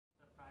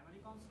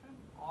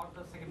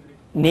secondary?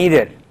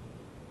 Neither.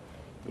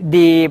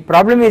 The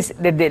problem is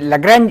that in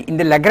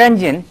the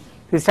Lagrangian,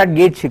 if you start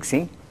gauge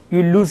fixing,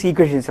 you lose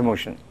equations of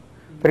motion.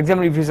 For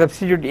example, if you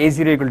substitute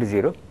A0 equal to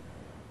 0,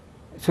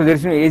 so there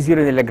is no A0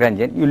 in the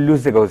Lagrangian, you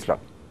lose the Gauss law.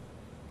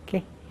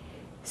 Okay.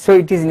 So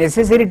it is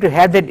necessary to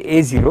have that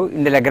A0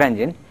 in the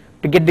Lagrangian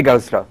to get the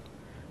Gauss law.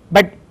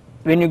 But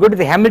when you go to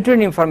the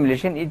Hamiltonian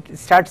formulation, it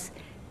starts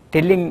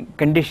telling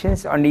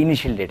conditions on the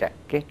initial data,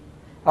 okay,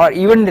 or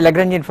even the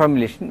Lagrangian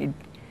formulation.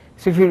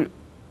 So if you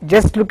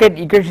just look at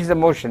equations of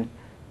motion,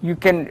 you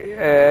can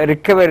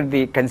recover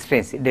the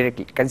constraints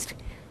directly,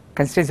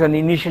 constraints on the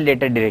initial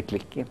data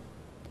directly. Okay.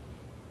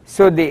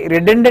 So the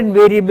redundant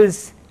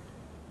variables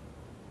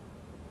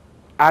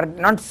are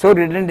not so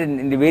redundant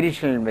in the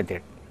variational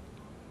method.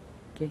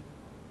 Okay.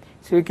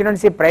 So you cannot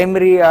say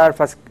primary or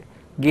first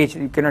gauge,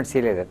 you cannot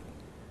say like that.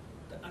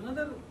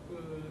 Another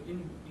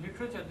in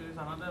literature there is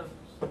another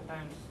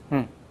sometimes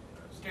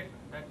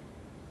statement that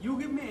you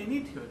give me any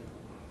theory,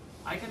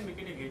 I can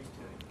make it a gauge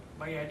theory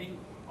by adding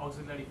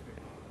auxiliary field.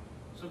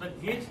 So the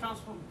gauge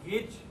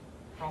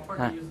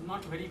property is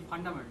not very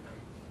fundamental.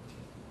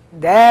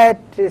 That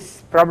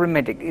is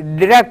problematic.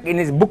 Dirac in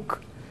his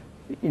book,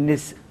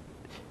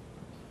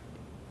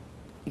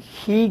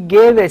 he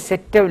gave a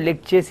set of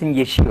lectures in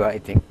Yeshiva, I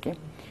think, okay,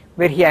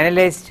 where he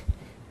analyzed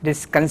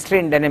this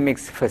constraint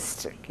dynamics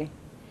first, okay,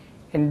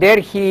 and there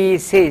he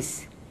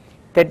says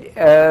that,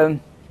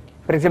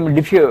 for example,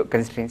 diffuse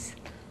constraints,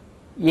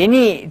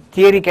 any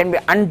theory can be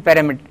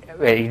unparameterized.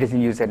 Well, he doesn't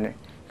use that. You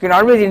can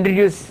always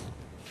introduce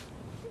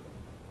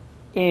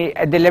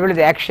at the level of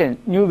the action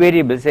new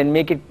variables and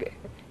make it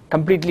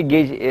completely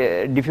gauge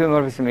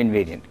diffeomorphism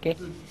invariant. Okay,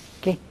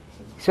 okay.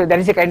 So that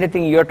is the kind of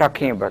thing you are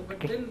talking about. But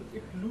okay. Then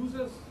it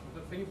loses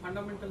the very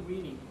fundamental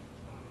meaning.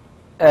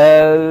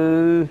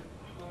 Or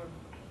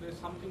there is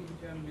something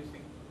which I am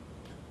missing.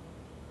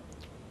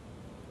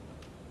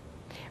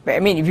 I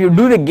mean, if you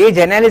do the gauge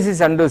analysis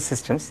on those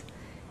systems,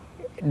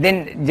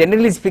 then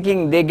generally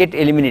speaking they get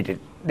eliminated.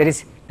 There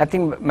is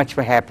nothing much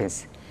more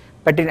happens.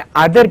 But in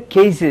other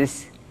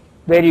cases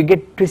where you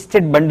get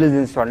twisted bundles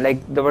and so on,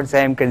 like the ones I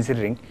am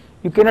considering,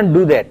 you cannot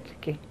do that.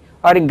 Okay.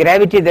 Or in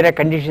gravity there are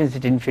conditions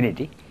at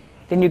infinity,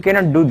 then you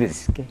cannot do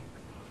this. Okay.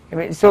 I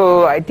mean,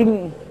 so I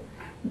think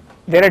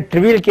there are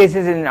trivial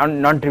cases and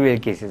non-trivial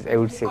cases, I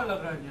would say.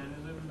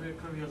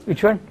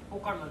 Which one?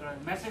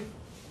 Massive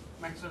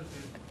Maxwell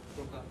field.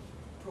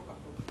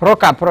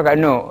 Proca,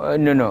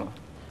 no,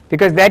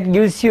 because that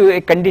gives you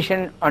a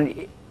condition on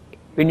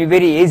when you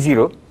vary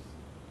A0,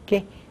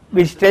 okay,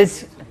 which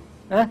tells.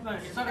 No,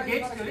 it's not a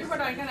gauge theory, but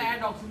I can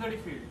add auxiliary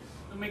field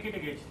to make it a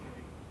gauge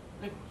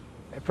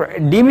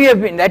theory. d mu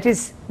of that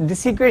is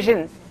this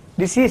equation.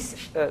 This is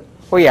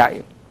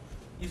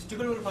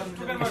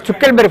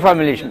Stuckelberg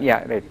formulation.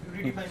 Yeah, right.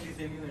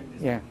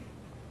 Yeah.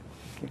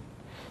 Okay.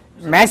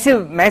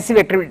 Massive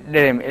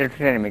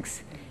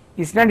electrodynamics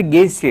is not a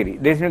gauge theory.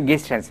 There is no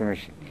gauge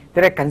transformation.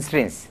 There are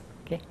constraints.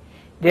 Okay,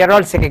 they are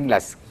all second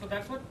class. So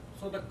that's what.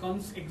 So the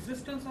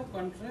existence of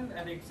constraint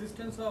and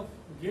existence of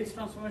gauge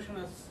transformation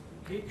as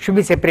should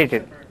be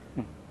separated.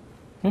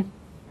 I have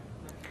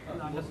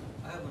one question.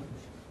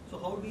 So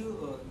how do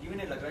you, given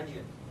a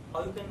Lagrangian,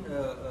 how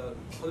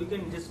you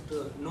can just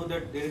know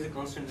that there is a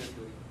constant in the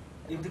theory?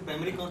 If the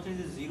primary constant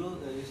is 0,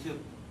 if the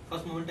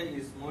first moment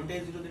is 0,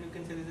 then you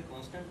can say there is a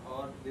constant,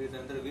 or there is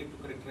another way to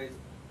characterize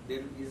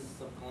there is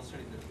some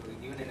constant in the theory,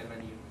 given a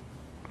Lagrangian.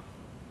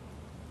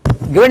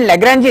 Given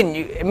Lagrangian,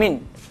 I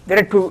mean, there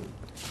are two.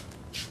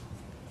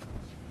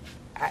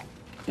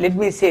 Let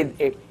me say,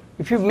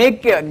 if you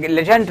make a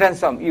Legendre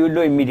transform, you will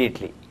know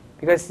immediately,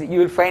 because you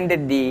will find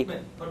that the.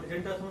 For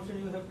Legendre transformation,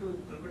 you have to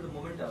calculate the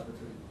moment of the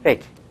theory.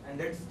 Right. And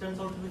that turns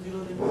out to be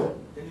 0,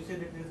 then you say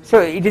that there is. So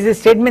it is a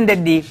statement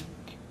that the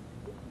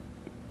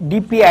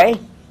dpi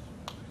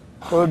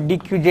or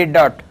dqj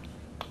dot,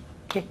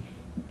 okay,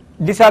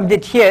 this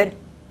object here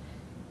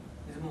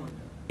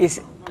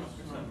is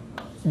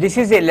this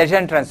is a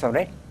Legendre transform,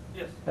 right?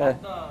 Yes.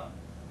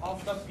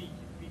 Of the P.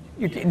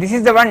 This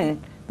is the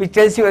one which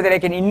tells you whether I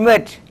can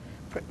invert.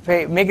 If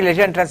I make a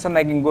Legendre transform,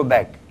 I can go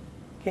back.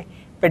 Okay,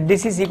 but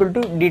this is equal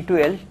to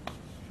d2l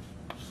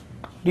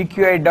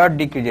dqi dot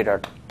dqj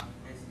dot.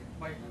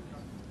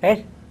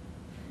 Right?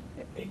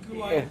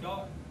 dqi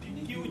dot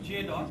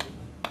dqj dot.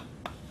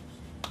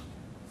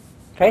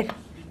 Right?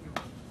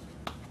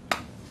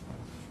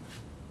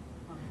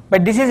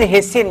 But this is a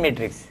Hessian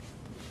matrix.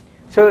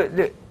 So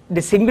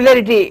the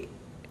singularity,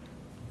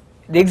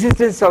 the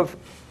existence of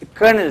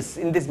kernels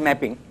in this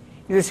mapping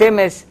is the same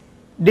as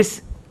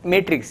this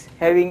matrix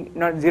having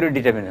not zero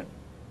determinant.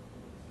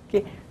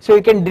 Okay, so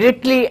you can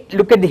directly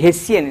look at the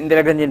Hessian in the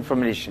Lagrangian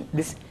formulation.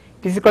 This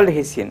is called the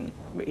Hessian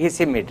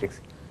matrix,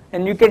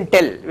 and you can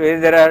tell whether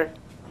there are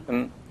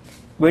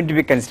going to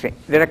be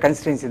constraints. There are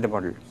constraints in the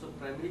model. So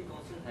primary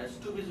constant has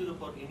to be 0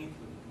 for any theory.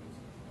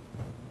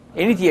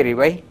 Any theory,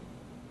 why?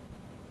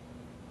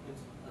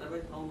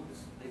 Otherwise, how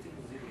this I think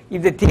is 0.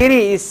 If the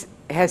theory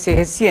has a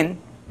Hessian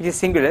which is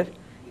singular,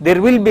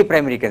 there will be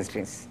primary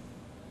constraints,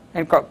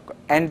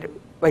 and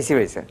vice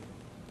versa.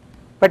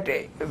 But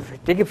if you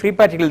take a free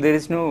particle, there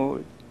is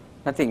no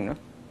nothing, no. You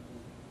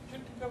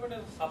should think of it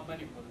as a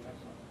submanifold.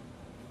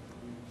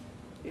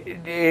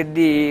 That's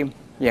all.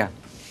 Yeah.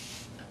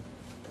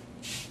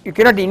 You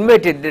cannot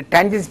invert it. The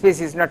tangent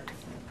space is not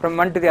from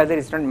one to the other.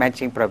 Is not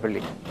matching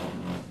properly.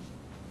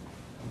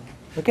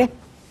 Okay.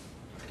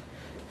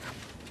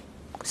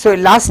 So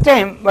last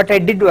time what I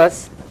did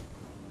was,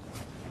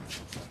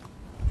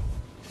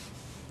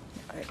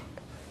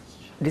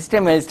 this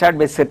time I will start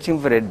by searching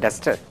for a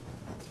duster.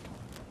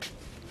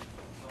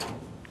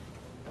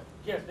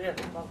 Yes, yes.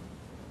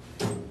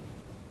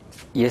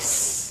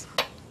 Yes.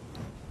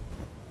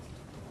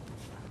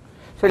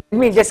 So let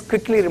me just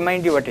quickly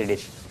remind you what I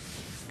did.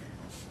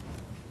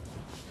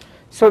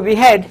 So we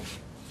had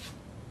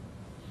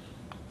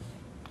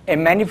a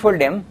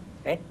manifold M,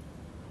 right?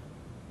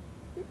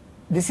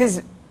 This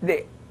is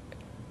the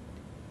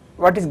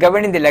what is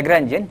governed in the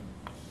Lagrangian.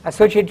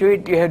 Associated to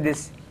it, you have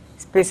this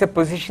space of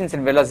positions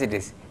and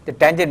velocities, the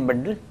tangent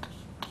bundle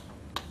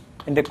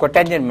and the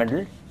cotangent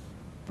bundle,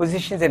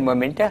 positions and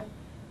momenta,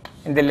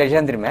 and the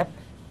Legendre map.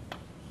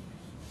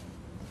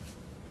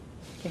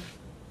 Okay.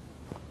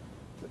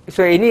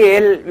 So any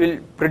L will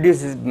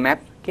produce this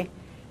map, okay,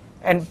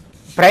 and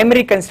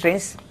primary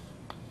constraints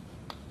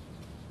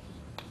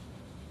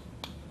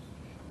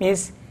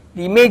means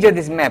the image of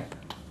this map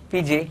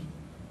Pj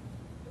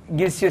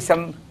gives you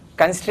some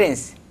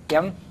constraints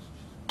M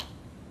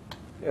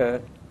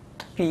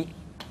P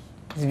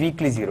is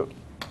weakly 0.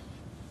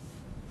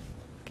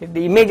 Okay,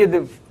 the image of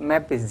the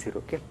map is 0.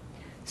 Okay,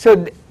 so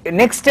the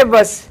next step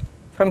was,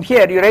 from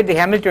here you write the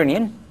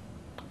Hamiltonian,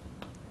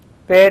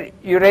 where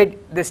you write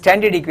the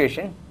standard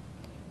equation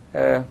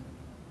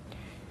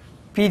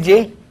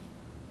Pj,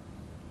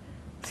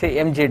 say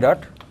Mj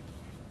dot.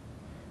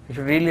 You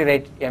should really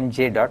write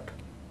Mj dot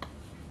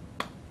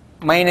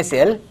minus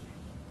L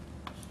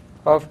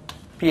of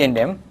P and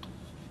M,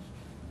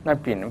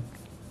 not P and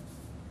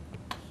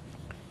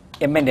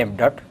M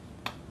dot,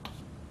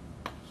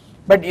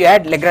 but you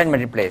add Lagrange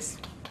multipliers.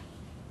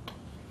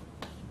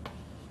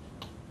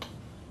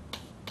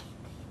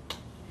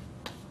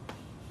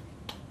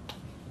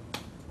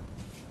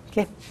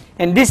 Okay,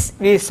 and this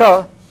we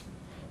saw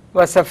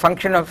was a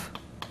function of,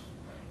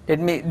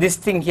 this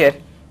thing here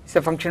is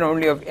a function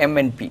only of M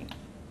and P.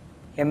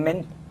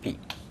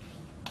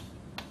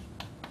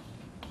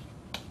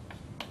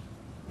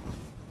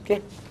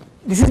 Okay,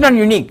 this is not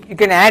unique. You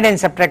can add and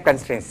subtract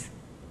constraints.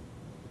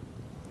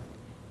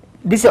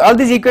 All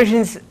these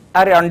equations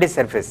are on this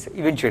surface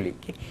eventually.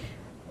 Okay?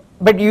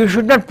 But you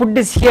should not put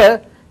this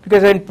here,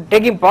 because when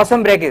taking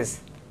Poisson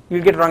brackets, you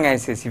will get wrong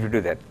answers if you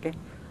do that. Okay?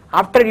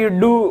 After you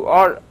do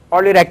all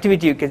your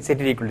activity, you can set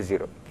it equal to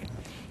 0. Okay?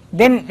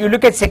 Then you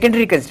look at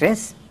secondary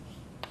constraints,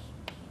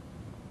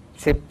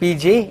 say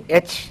Pj,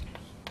 H,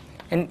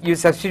 and you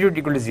substitute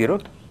equal to 0.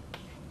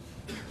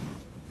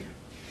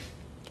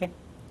 Okay.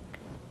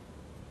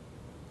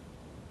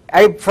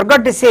 I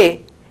forgot to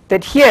say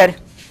that here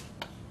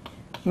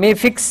may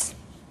fix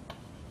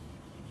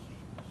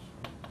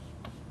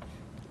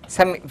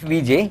some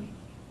Vj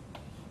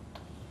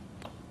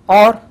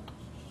or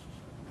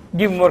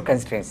give more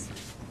constraints.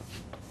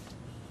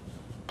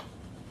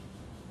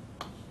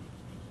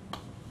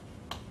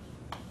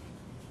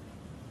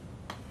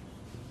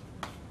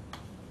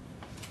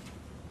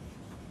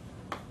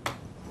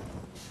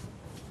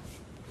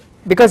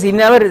 Because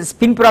in our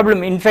spin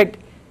problem, in fact,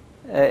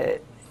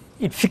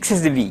 it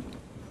fixes the V.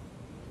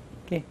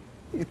 Okay,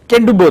 it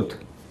can do both.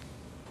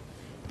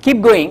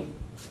 Keep going.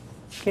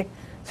 Okay,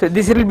 so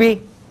this will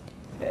be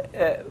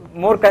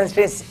more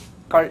constraints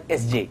called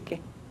Sj.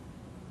 Okay,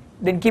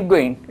 then keep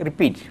going.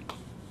 Repeat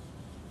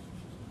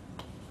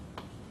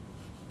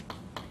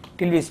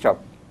till we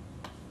stop.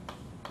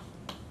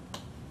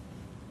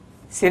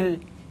 Still,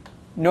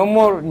 no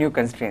more new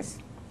constraints.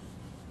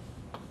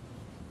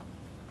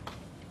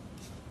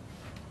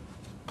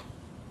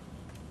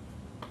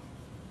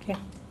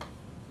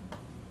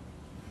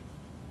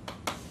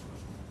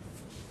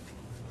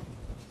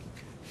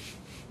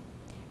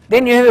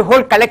 Then you have a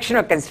whole collection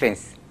of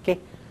constraints. Okay,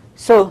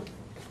 so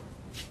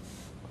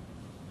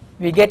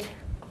we get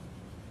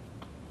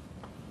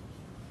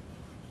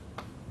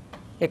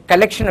a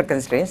collection of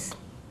constraints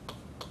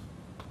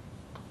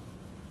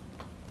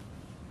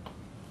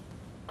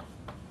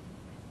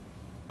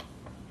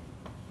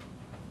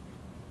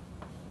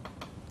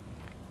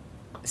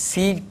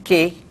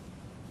Ck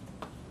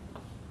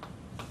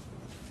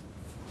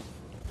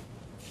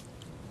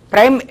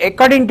prime.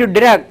 According to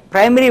Dirac,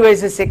 primary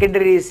versus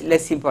secondary is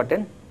less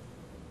important.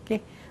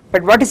 Okay,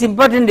 but what is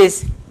important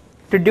is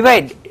to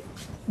divide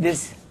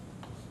this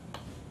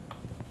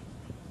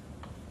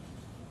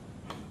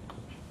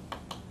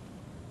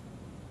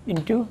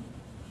into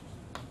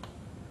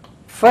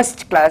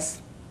first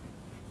class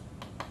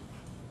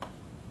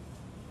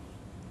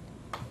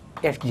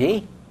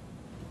Fj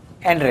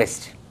and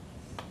rest.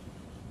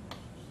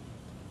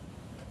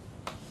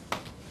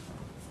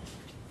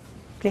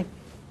 Okay,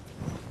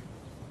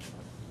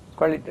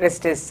 call it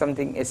rest as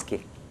something Sk,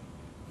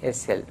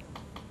 Sl.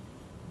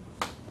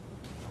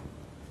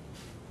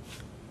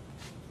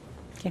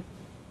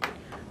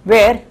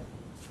 where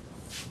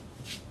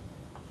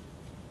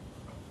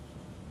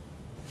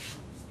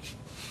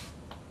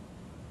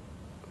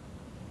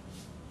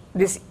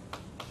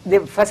the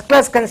first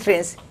class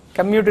constraints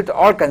commute with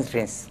all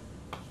constraints.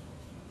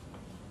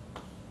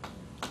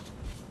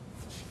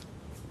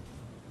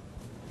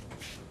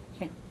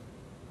 Okay.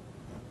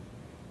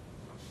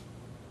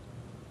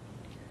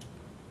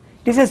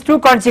 This has two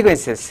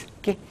consequences.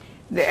 Okay,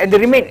 the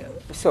remain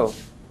so.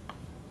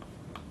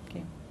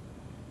 Okay.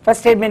 First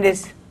statement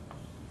is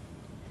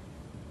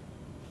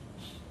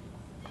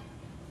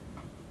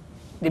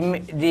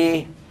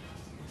the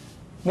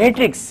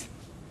matrix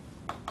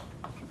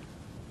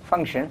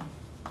function,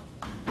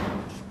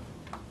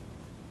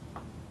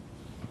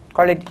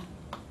 call it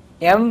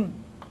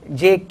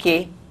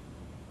mjk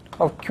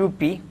of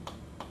qp,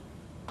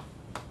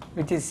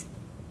 which is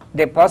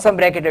the Poisson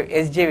bracket of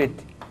sj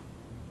with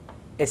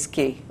sk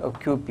of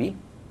qp,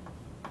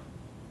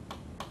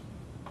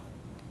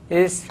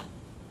 is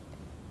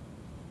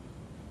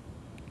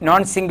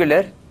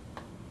non-singular,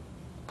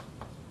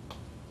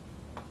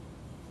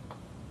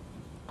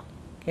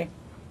 okay,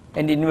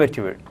 and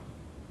invertible.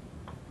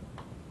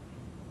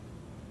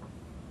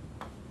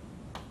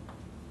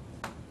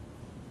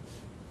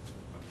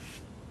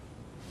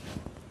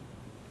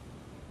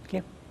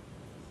 Okay.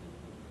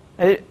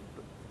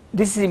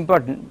 This is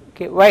important.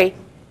 Okay, why?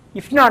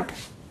 If not,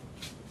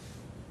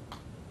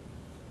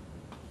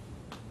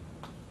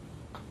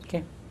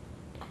 okay,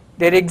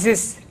 there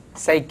exists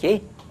psi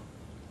k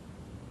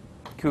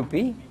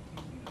qp,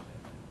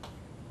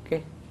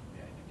 okay,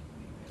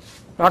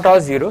 not all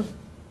 0,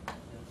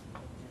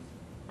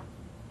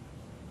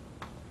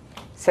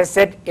 such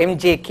that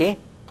mjk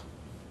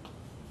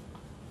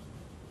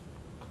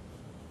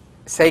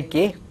psi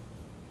k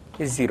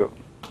is 0.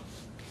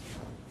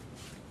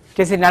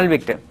 It is a null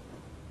vector.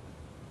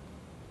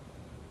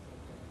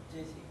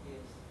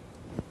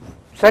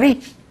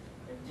 Sorry?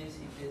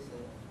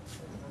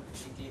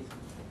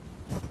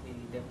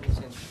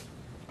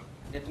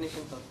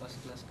 Definition for first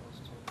class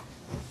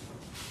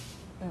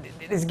constraint.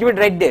 It is given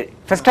right there.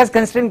 First class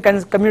constraint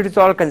commutes with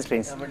all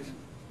constraints. Yeah, but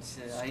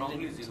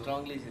it's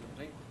strongly zero,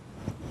 right?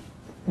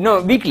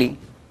 No, weakly.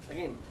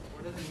 Again,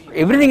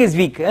 Everything is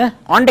weak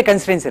on the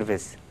constraint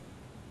surface.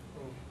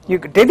 You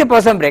take the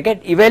Poisson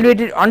bracket, evaluate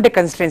it on the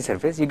constraint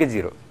surface, you get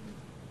 0.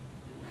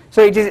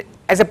 So it is,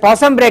 as a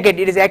Poisson bracket,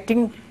 it is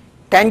acting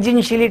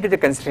tangentially to the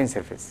constraint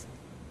surface.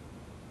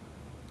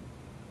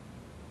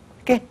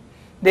 Okay,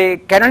 the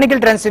canonical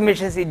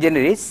transformations it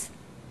generates,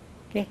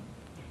 okay,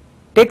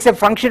 takes a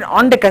function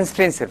on the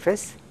constraint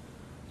surface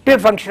to a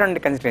function on the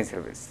constraint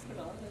surface. but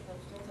all the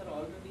constraints are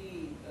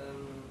already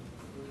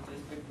with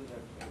respect to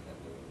that.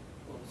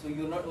 So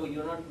you're not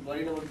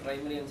worried about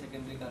primary and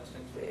secondary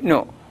constraints.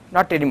 No,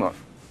 not anymore.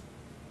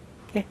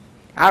 Okay,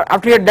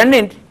 after you have done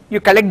it,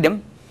 you collect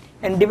them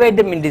and divide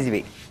them in this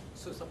way.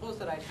 So suppose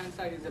the right hand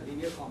side is a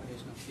linear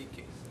combination of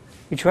ck.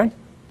 Which one?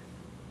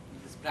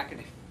 This bracket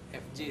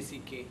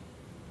fjck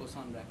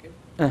Poisson bracket.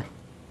 Uh,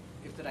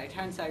 If the right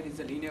hand side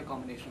is a linear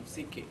combination of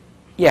ck,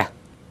 yeah.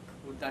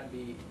 would that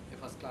be a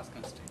first class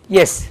constraint?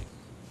 Yes.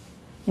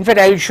 In fact,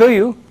 I will show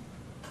you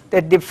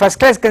that the first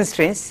class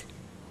constraints,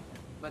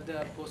 But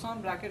the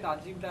Poisson bracket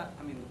algebra,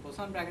 the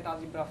Poisson bracket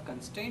algebra of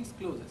constraints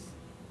closes.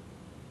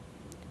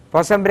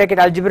 Poisson bracket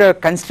algebra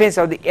constraints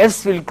of the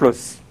f's will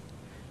close.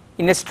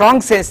 In a strong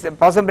sense, the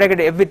Poisson bracket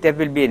f with f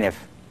will be an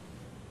f.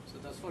 So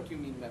that's what you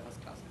mean by first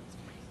class constraints.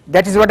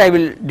 That is what I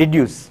will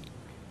deduce.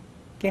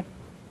 Okay.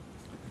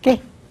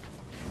 Okay.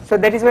 So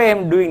that is why I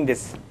am doing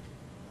this.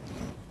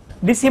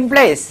 This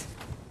implies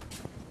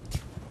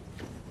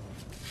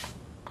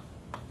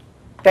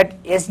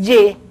that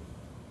Sj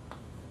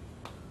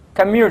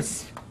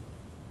commutes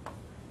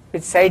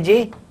with psi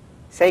j,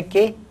 psi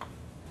k,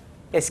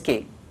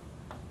 sk.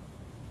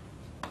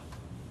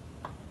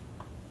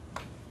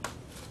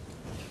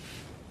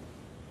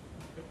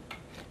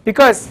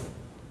 Because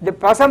the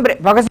Poisson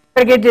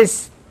bracket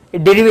is a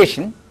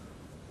derivation,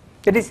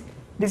 that is,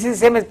 this is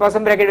the same as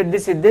Poisson bracket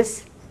with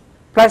this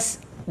plus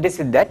this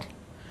with that,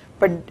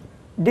 but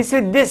this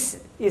with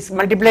this is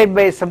multiplied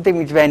by something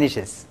which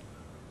vanishes,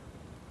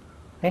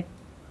 right?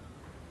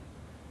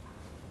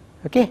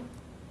 Okay,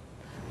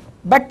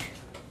 but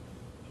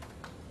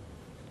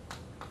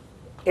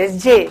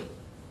Sj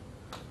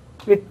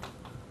with,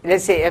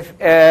 let's say,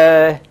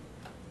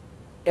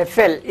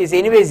 Fl is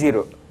anyway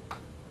 0,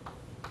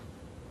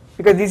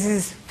 because this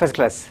is first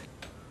class.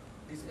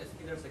 These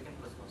SKs are second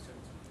class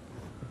constants.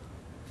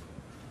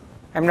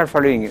 I am not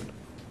following you.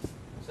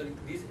 Sorry,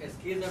 these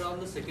SKs are all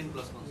the second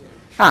class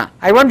constants.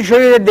 I want to show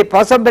you that the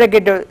Poisson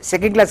bracket of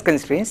second class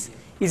constraints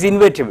is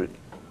invertible.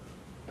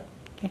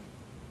 Okay.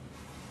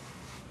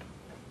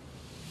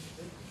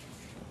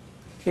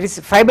 It is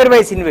fiber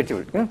wise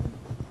invertible. So you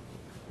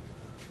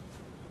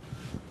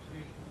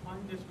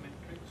find this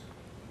matrix.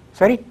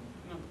 Sorry?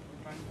 No,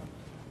 I'm trying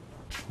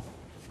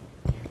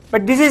to.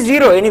 But this is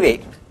 0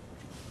 anyway.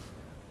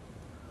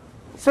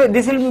 So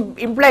this will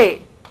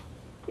imply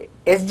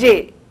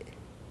Sj,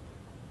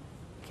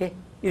 okay,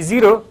 is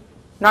 0,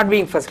 not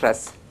being first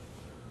class.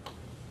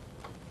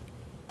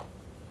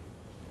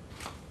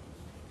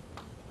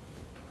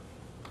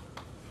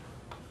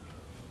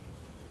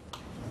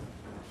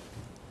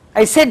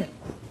 I said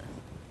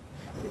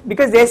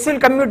because the S will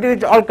commute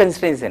with all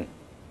constraints n.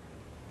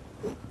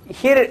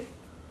 Here,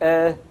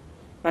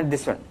 not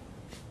this one,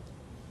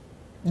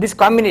 this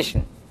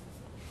combination,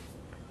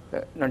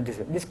 not this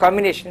one, this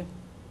combination,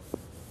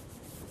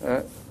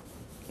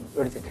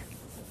 what is it?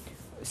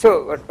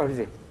 So, what is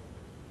it?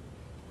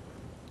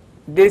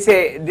 There is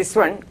a, this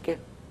one, okay.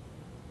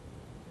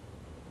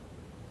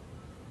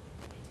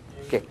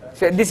 Okay,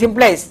 so this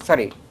implies,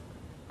 sorry,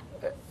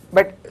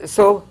 but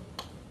so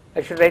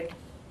I should write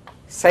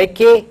psi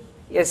k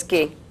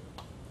sk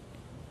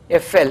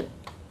fl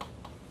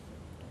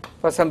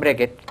for some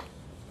bracket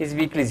is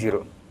weakly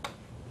 0.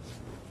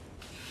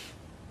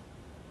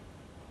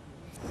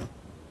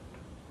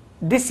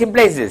 This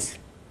implies this,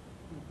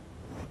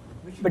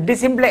 but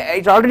this implies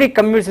it already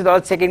commutes with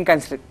all second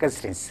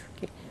constraints.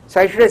 Okay.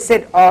 So I should have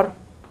said or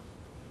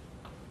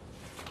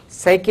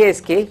psi k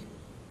sk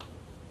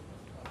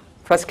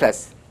first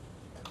class,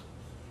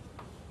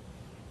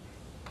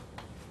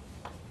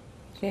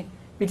 okay,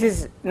 which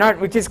is not,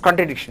 which is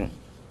contradiction.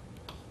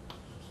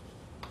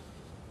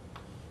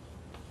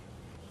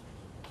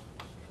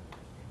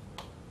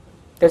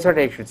 That's what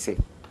I should say.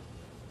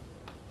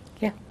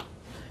 Yeah,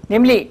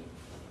 namely,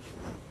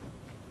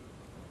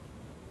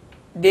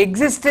 the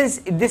existence,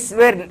 if this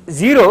were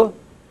 0,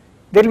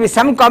 there will be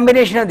some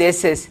combination of the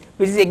S's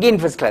which is again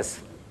first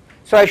class.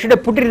 So I should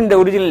have put it in the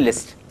original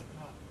list,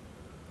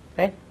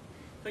 right?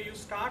 So you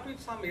start with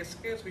some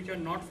SKs which are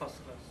not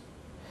first class.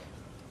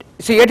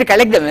 So you have to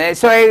collect them.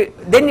 So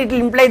then it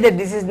will imply that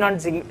this is not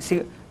 0. This.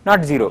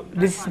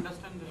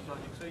 Understand this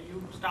logic. So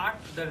you start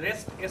the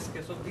rest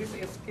SK. So these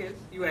SKs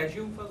you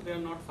assume first they are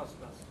not first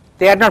class.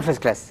 They are not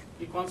first class.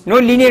 No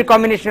linear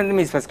combination of them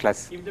is first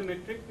class. If the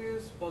metric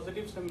is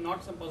positive,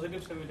 not some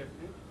positive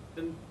semi-definite,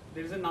 then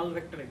there is a null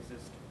vector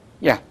exists.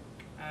 Yeah.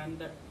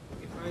 And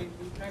if I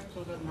do that,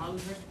 so the null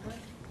vector,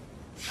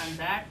 and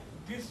that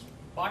this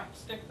but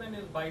statement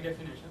is by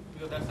definition,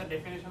 because that's the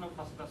definition of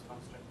first class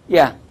constraint.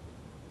 Yeah.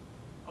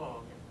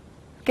 Oh,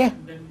 okay. Okay.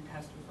 Then it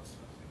has to be first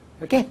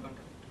class. Okay.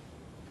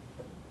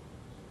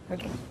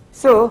 Okay.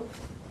 So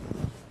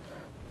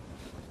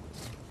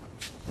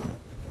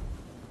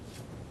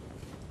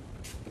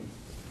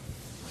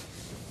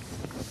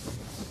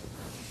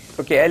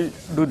okay, I'll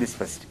do this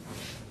first.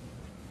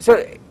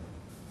 So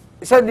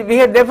we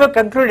have therefore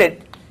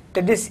concluded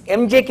that this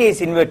MJK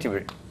is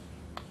invertible.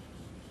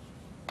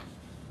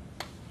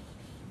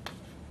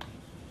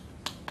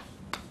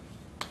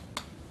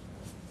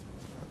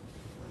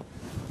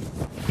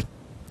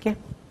 Okay.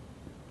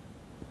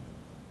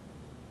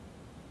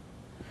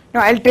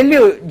 Now I'll tell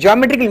you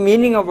geometrical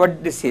meaning of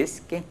what this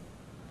is. Okay.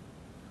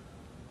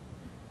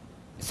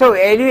 So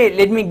anyway,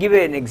 let me give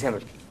an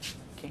example.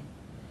 Okay.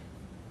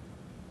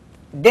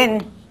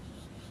 Then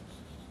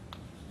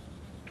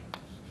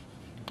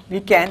we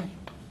can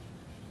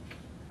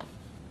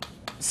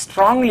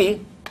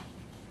strongly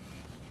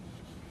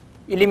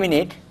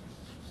eliminate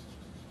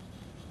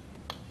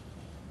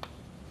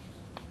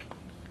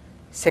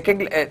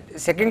second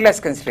class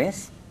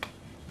constraints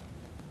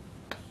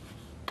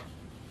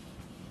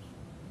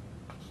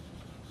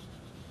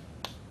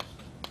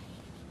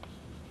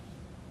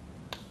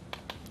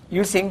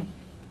using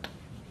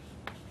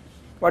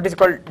what is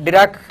called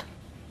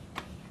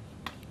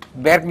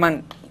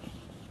Dirac-Bergman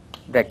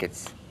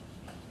brackets.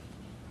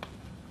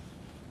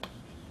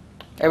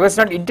 I was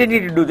not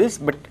intending to do this,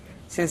 but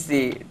since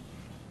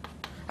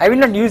I will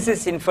not use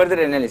this in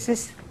further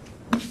analysis.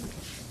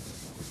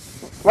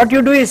 What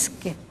you do is,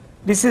 okay,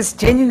 this is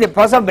changing the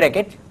Poisson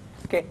bracket.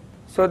 Okay,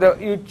 so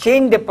you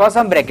change the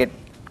Poisson bracket,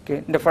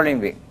 okay, in the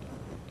following way.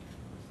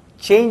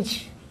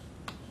 Change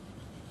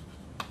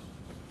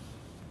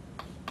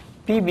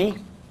PB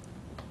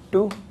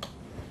to,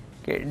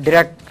 okay,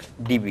 Dirac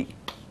dB.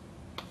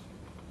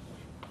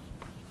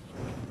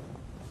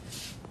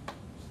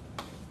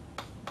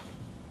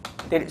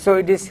 So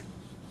it is,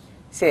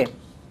 say,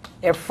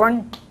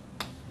 F1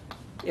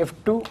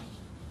 F2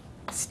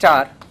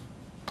 star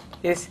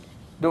is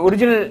the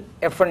original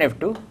F1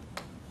 F2,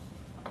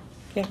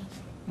 okay,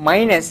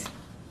 minus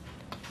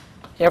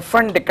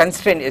F1 the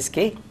constraint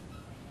Sk,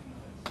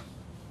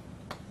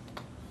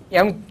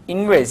 M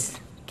inverse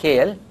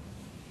KL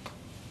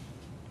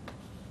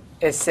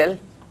SL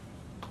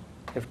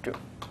F2.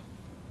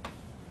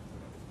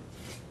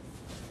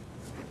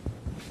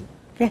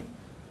 Okay.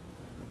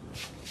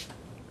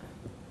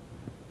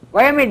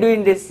 Why am I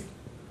doing this?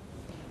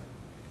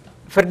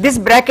 For this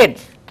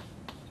bracket,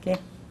 okay,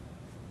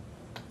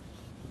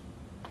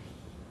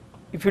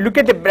 if you look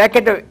at the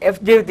bracket of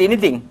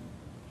Fj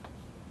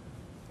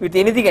with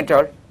anything at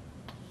all,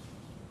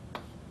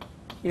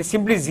 it is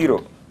simply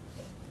 0,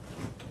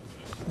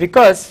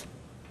 because,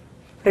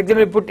 for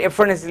example, you put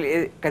F1 as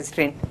a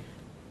constraint,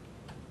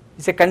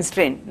 it's a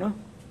constraint, no?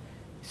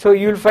 So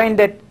you will find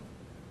that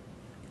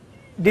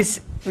this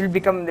will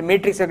become the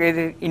matrix of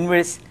the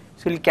inverse,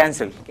 so it will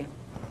cancel. Okay.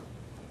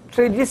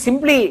 So it is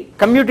simply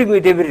commuting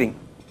with everything.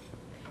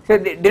 So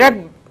the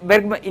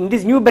Dirac-Bergman, in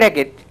this new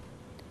bracket,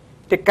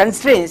 the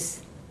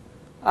constraints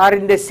are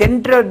in the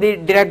center of the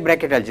Dirac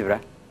bracket algebra,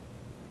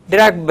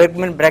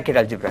 Dirac-Bergman bracket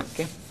algebra.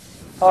 Okay,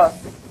 or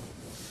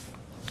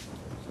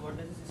So what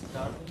does this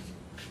star mean?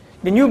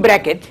 the new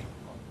bracket,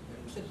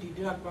 It's a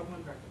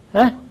Dirac-Bergman bracket.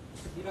 huh?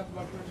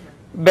 Dirac-Bergman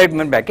bracket.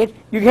 Bergman bracket.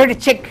 You have to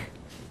check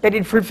that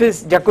it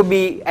fulfills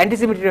Jacobi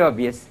antisymmetry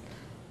obvious,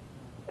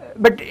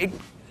 but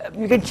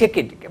you can check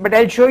it. But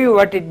I'll show you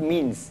what it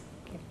means.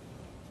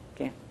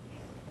 Okay.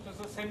 So it's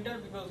a center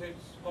because it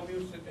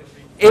commutes with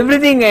everything.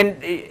 Everything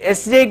and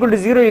Sj equal to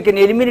 0, you can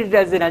eliminate it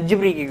as an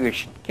algebraic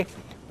equation. Okay,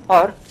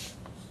 or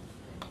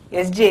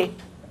Sj,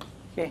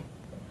 okay,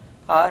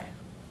 are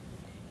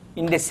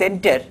in the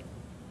center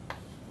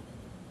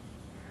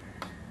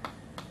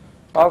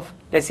of,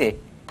 let's say,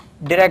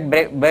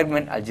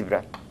 Dirac-Bergman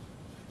algebra.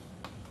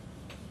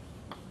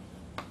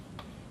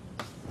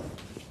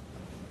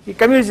 It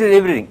commutes with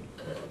everything.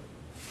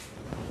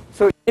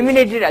 So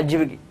eliminated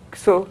algebraic.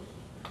 So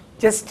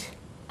just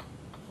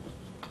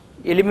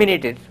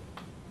eliminate it.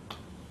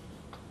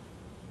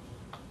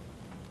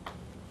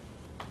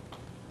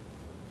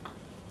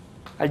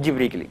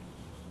 Algebraically.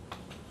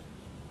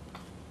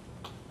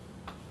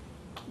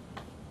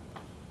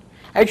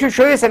 I should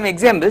show you some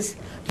examples.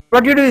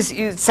 What you do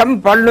is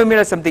some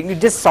polynomial or something, you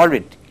just solve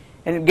it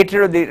and get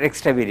rid of the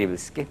extra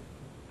variables. Okay.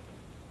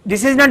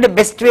 This is not the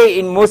best way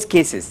in most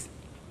cases,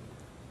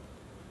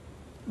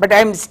 but I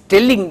am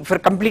telling for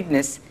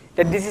completeness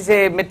that this is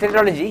a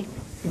methodology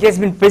which has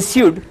been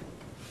pursued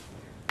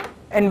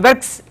and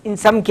works in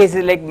some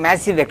cases like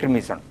massive vector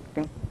meson.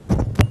 Okay.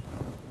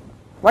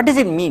 What does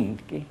it mean?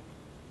 Okay.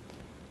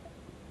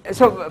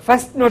 So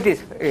first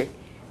notice,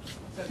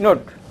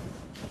 note.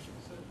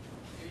 So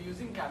you're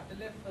using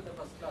capital F for the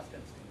first class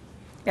constraints.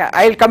 Yeah,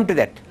 I will come to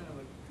that. No,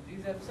 but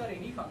these F's are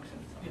any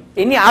functions.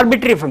 Any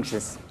arbitrary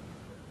functions,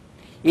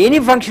 any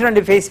function on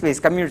the phase space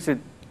commutes with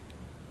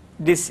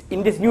this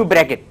in this new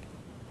bracket.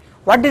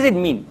 What does it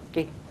mean?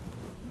 Okay.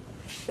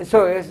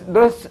 So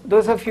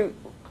those of you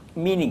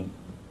meaning.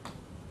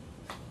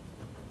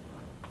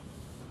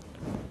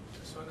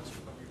 S1 is to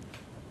commute.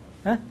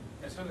 Huh?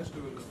 S1 is to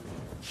will commute.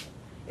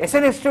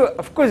 Sn S2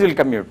 of course will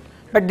commute,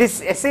 but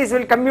this Ss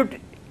will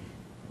commute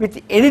with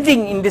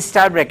anything in this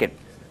star bracket,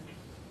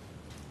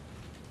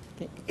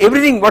 okay.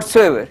 Everything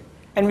whatsoever,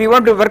 and we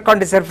want to work on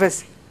the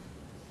surface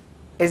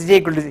Sj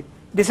equal to 0.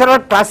 These are all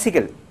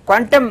classical.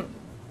 Quantum,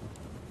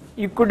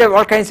 you could have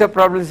all kinds of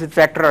problems with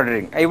factor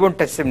ordering. I won't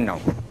touch them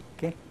now.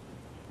 Okay.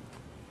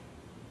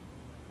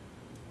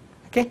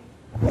 Okay.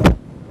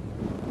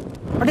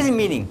 What is the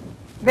meaning?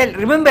 Well,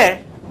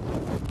 remember.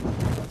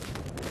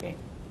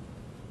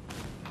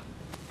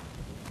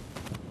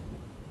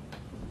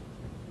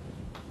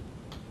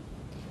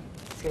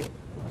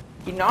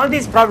 In all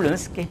these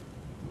problems, okay,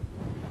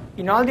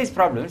 in all these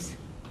problems,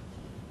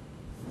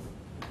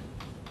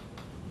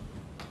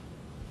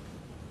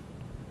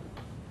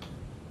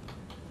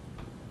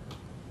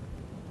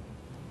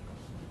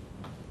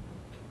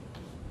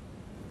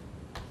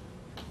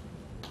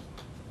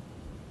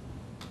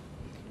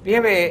 we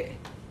have a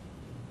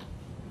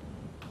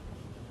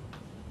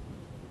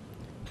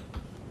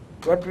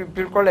what we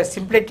will call a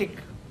symplectic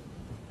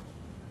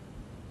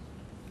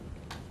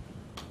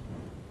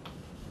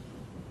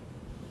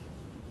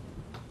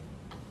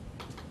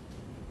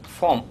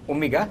form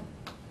omega,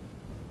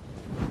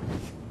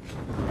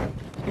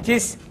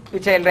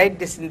 which I will write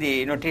this in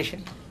the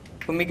notation,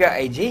 omega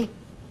ij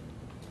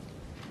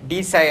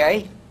d psi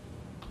I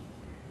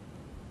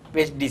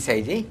with d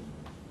psi j.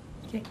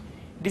 Okay.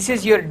 This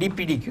is your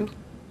dpdq.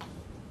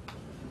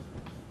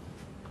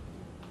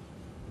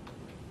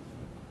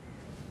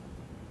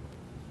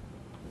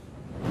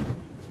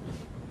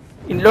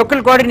 In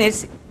local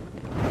coordinates,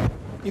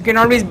 you can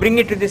always bring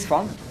it to this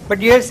form, but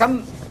you have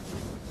some.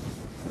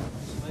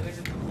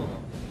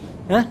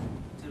 Huh?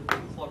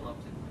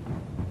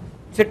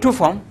 It's a two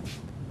form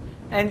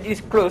and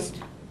is closed.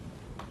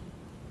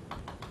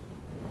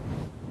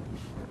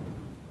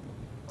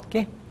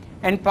 Okay,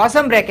 and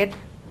Poisson bracket,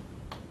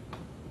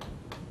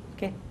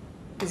 okay,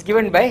 is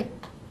given by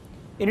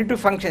any two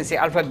functions, say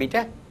alpha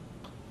beta,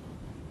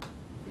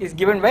 is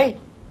given by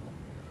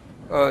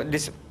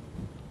this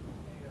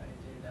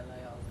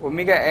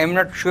omega. I am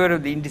not sure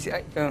of the indices.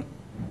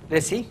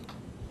 Let's see.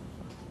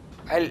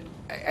 I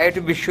have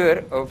to be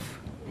sure of.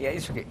 Yeah,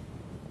 it's okay.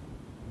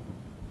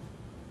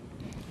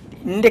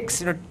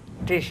 Index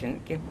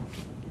notation,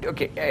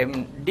 okay,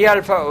 d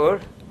alpha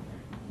over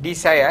d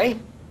psi I,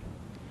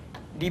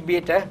 d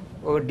beta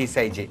over d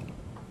psi j.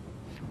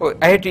 Oh,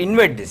 I have to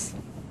invert this.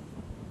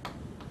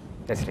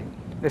 That's right.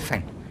 That's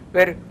fine.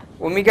 Where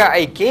omega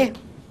I k,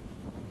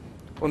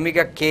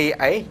 omega k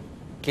I,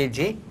 k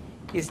j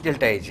is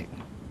delta I j.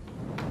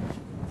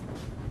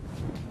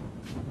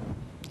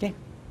 Okay.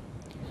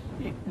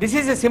 This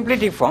is a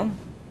symplectic form.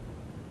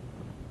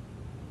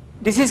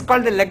 This is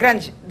called the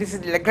Lagrange. This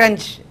is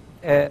Lagrange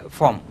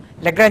form,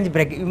 Lagrange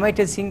bracket. You might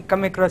have seen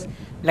come across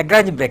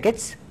Lagrange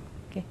brackets.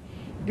 Okay,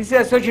 this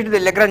is associated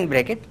with the Lagrange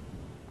bracket.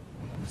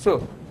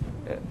 So,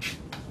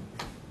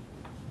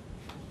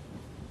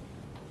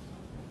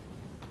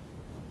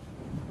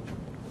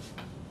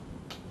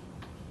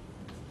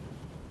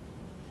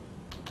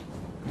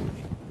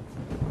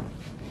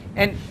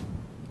 and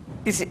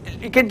this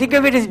you can think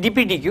of it as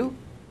dp dq,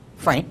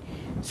 fine.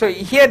 So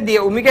here the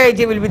omega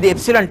ij will be the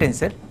epsilon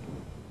tensor,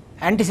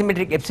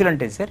 antisymmetric epsilon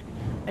tensor,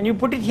 and you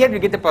put it here, you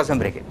get the Poisson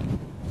bracket.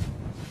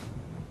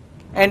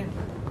 And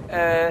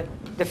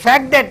the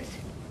fact that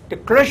the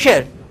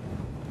closure,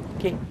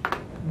 okay,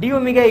 d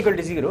omega equal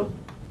to 0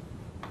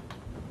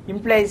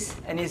 implies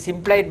and is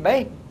implied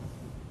by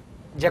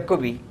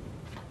Jacobi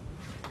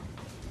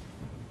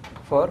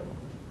for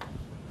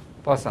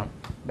Poisson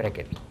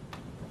bracket.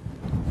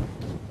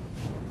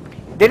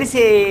 There is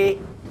a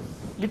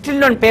little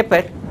known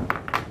paper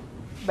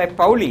by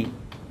Pauli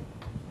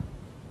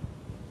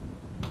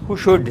who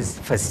showed this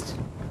first.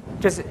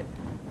 It was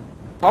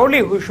Pauli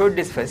who showed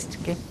this first,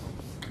 okay,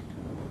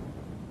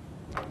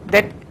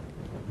 that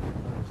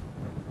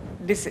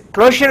this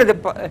closure of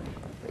the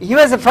he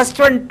was the first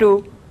one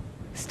to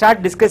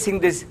start discussing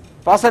this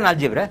Poisson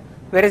algebra,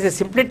 whereas the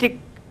symplectic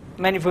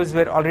manifolds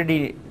were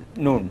already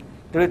known.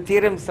 There were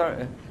theorems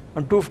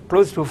on two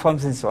closed two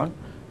forms and so on.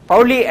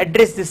 Pauli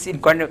addressed this in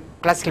quantum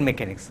classical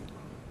mechanics.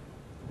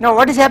 Now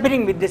what is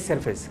happening with this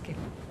surface? Okay.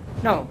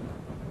 Now,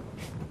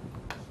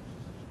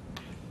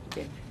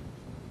 okay,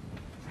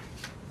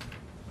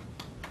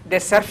 the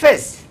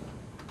surface,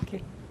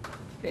 okay,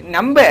 the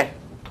number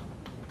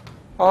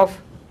of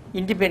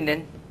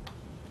independent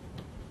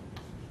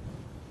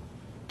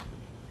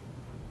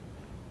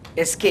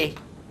Sk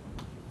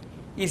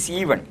is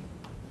even.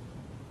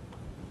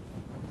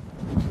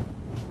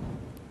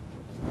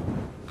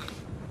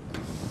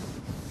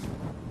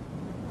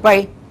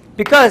 Why?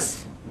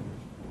 Because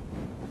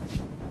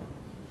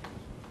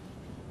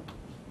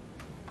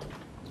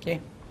okay,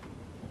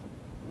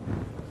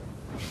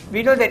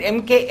 we know that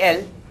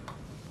MKL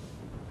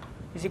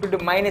is equal to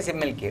minus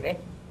MLK, right?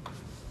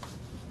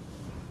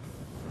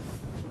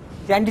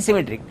 It's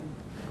antisymmetric.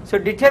 So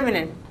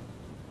determinant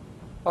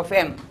of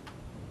M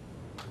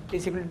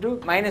is equal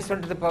to minus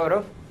 1 to the power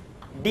of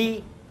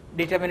D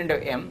determinant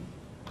of M,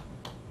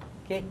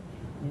 okay,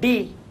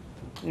 D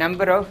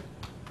number of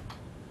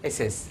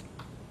SS.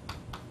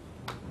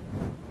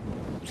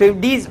 So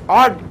if D is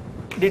odd,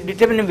 the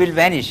determinant will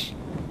vanish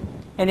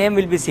and M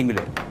will be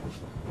singular.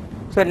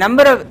 So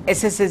number of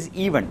SS is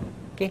even,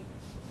 okay.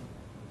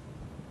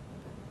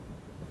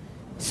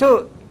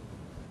 So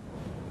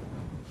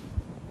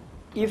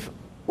if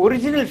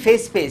original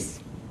phase space,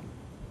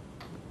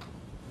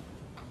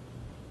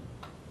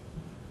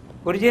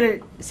 original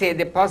say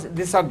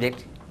this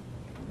object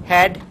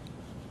had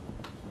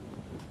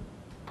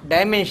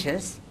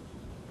dimensions,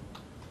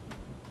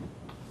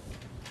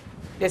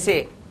 let's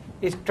say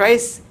is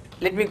twice,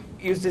 let me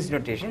use this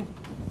notation,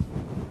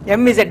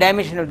 M is a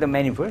dimension of the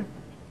manifold,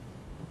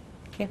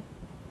 okay.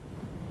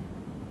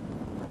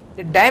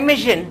 The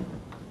dimension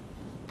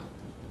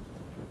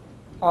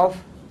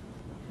of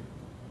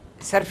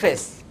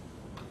surface,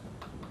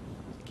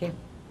 okay,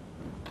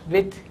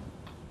 with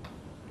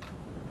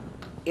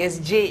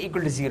Sj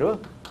equal to 0,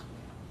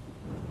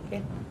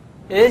 okay,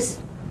 is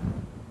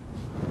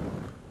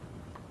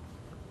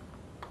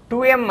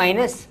 2m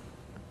minus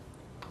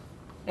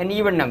an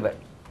even number,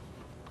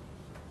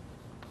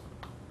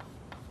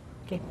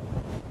 okay,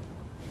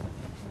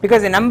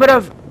 because the number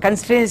of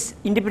constraints,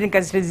 independent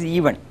constraints is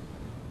even.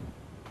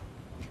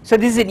 So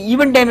this is an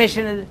even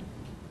dimensional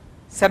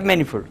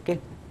submanifold, okay,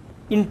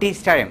 in T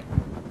star M.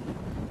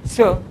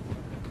 So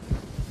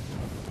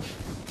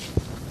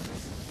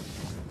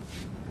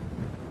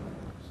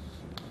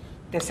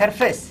the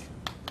surface,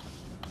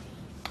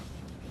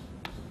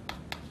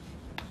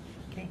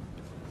 okay,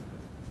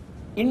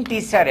 in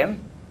T star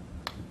M,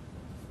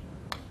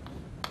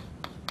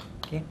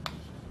 okay,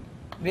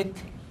 with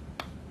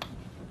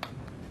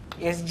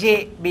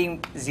Sj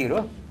being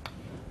 0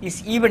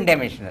 is even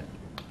dimensional.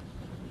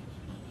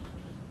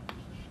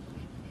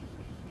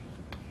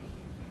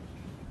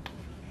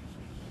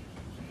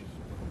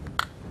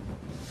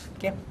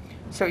 Okay.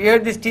 So you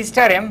have this T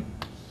star M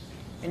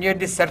and you have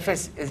this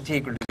surface Sj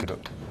equal to 0.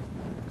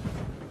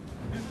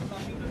 This is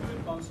something to do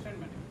with constant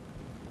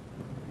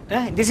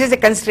manifold. This is a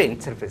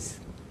constraint surface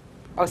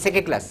of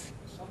second class.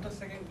 Of the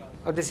second class.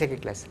 Of the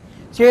second class.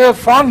 So you have a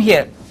form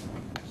here.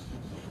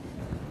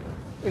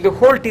 In the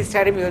whole T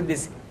star M you have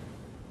this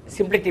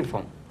symplectic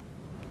form.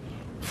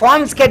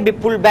 Forms can be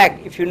pulled back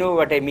if you know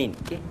what I mean.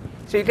 Okay.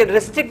 So you can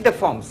restrict the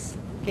forms.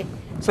 Okay.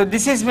 So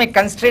this is my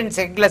constraint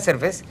second class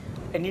surface.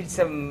 I need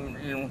some,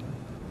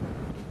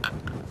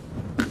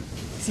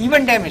 it's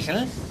even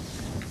dimensional.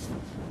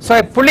 So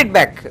I pull it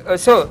back.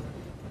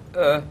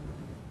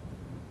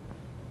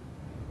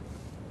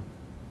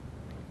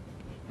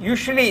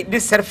 Usually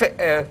this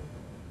surface,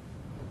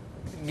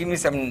 give me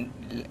some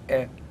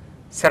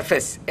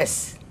surface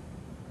S.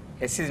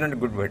 S is not a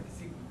good word.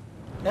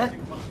 Huh?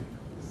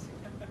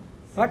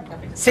 What?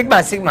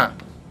 Sigma.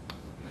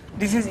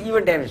 This is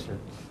even dimensional.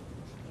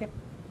 Okay.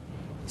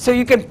 So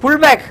you can pull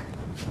back.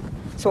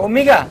 So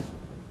omega,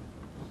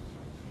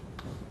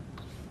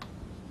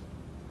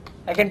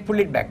 I can pull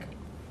it back.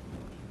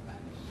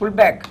 Pull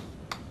back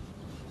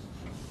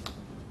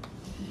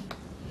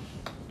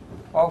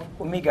of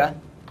omega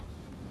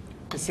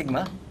to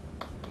sigma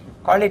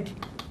call it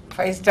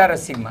phi star or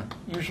sigma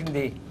using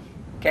the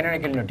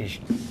canonical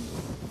notation.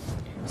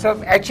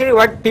 So actually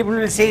what people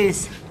will say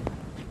is,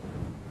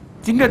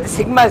 think of the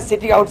sigma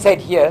sitting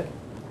outside here,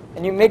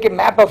 and you make a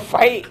map of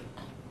phi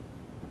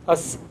or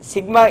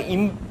sigma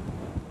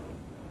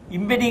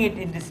embedding it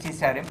in this T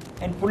star M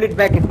and pull it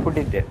back and put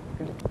it there.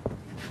 So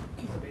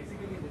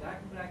basically the Dirac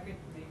bracket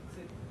makes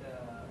it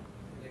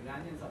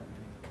Lagrangian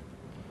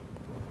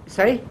submanifold.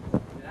 Sorry?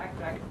 Dirac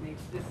bracket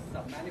makes this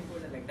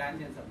submanifold a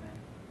Lagrangian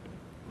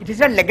submanifold. It is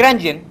not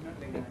Lagrangian, Not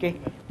Lagrangian. okay,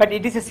 but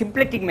it is a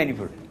symplectic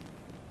manifold.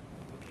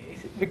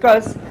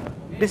 Because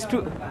this two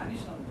Omega will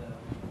vanish on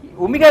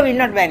the omega will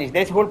not vanish.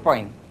 That is the whole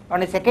point.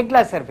 On a second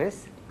class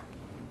surface,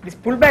 this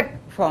pullback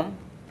form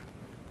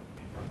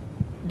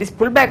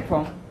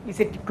is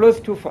a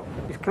closed two form.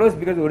 It's closed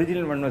because the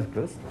original one was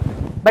closed,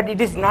 but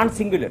it is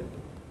non-singular.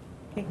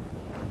 Okay.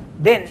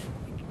 Then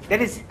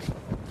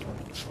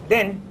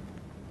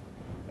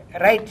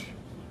write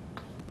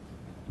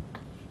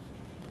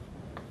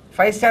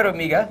phi star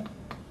omega,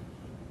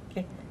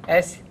 okay,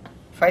 as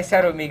phi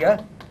star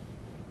omega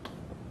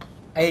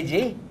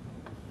ij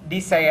d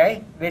psi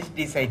I with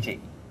d psi j.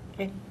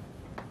 Okay.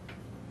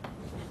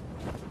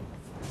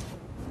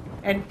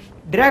 And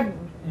Dirac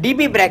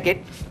dB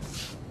bracket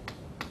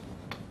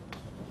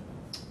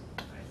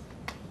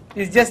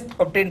is just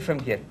obtained from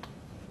here.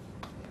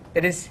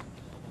 That is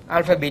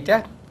alpha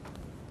beta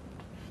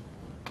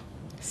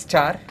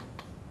star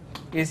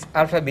is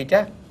alpha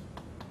beta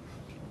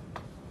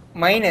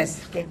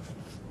minus, okay,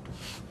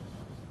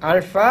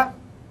 alpha,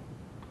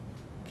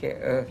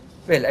 okay,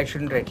 well I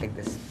shouldn't write like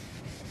this,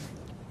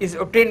 is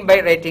obtained by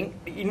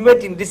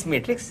inverting this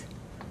matrix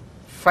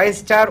phi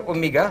star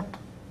omega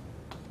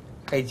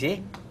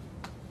ij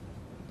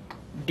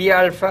d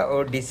alpha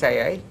or d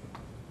psi I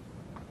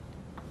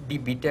d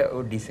beta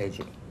or d psi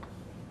j.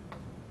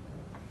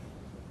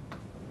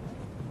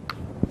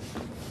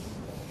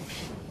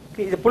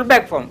 Okay, the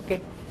pullback form.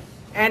 Okay,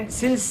 and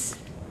since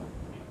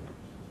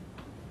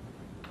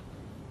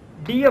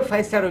d of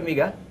phi star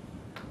omega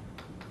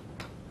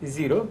is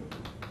 0,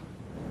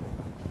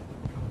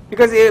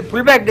 because a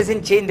pullback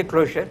doesn't change the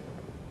closure,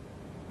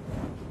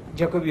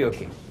 Jacobi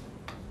okay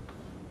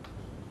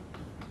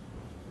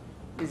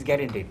is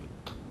guaranteed.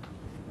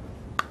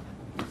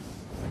 the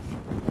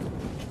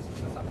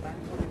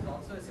submanifold is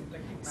also a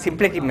symplectic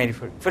Symplectic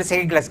manifold for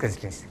second class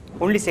constraints,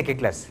 only second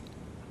class.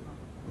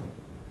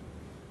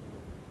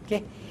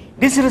 Okay,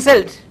 this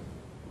result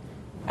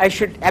I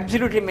should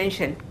absolutely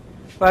mention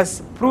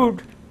was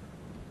proved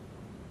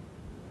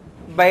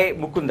by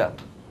Mukunda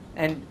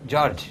and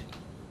George,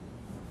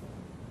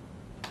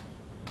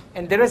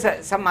 and there was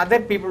some other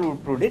people who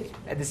proved it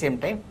at the same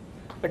time,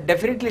 but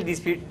definitely these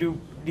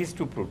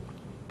two proved.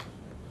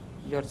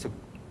 George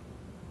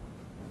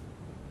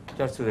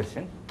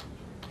Sudarshan,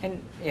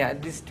 and yeah,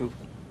 these two.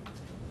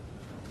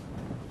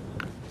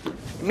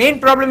 Main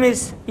problem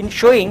is in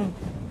showing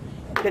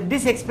that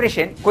this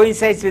expression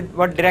coincides with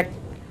what Dirac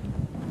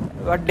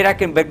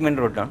and Bergman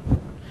wrote down.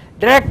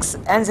 Dirac's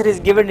answer is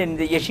given in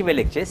the Yeshiva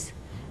lectures.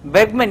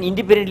 Bergman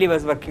independently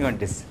was working on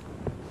this.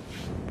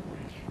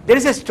 There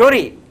is a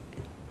story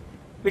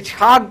which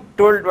Haag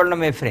told one of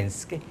my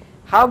friends. Okay?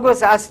 Haag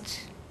was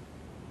asked,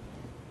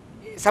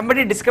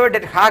 somebody discovered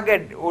that Haag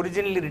had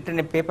originally written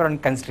a paper on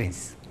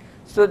constraints.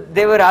 So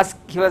he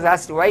was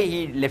asked why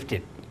he left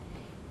it.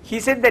 He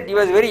said that he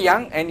was very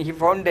young and he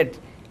heard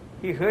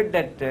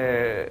that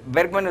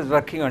Bergman was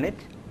working on it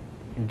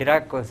and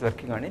Dirac was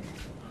working on it.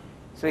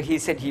 So he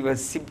said he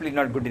was simply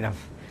not good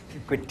enough to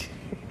quit.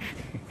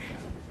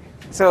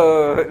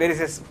 So there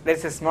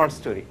is a small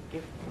story.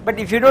 Okay? But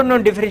if you don't know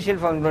differential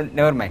form,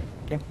 never mind.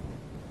 Okay?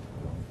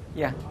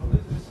 Yeah. How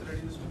does this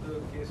reduce to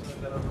the case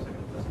when there are no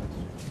second class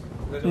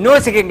constraints? No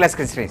second class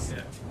constraints.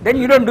 Yeah. Then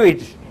you don't do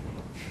it.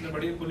 No,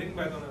 but you're pulling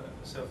back on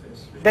a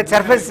surface. That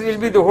surface will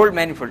be the whole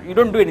manifold. You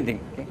don't do anything.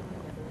 Okay?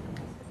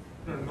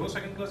 No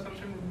second class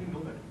constraint would be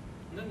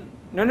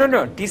no that.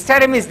 No. T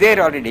star M is there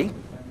already.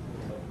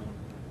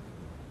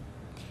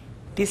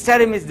 T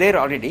star M is there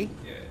already.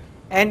 Yeah.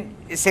 And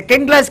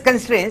second class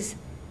constraints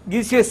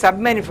gives you a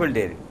submanifold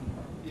there.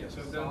 Yeah,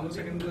 so if there are no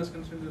second class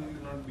constraints, then it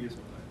will not be a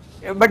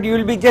supply. But you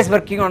will be just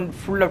working on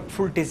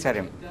full T star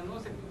M. There are no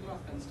second class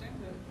constraints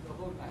the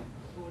whole time.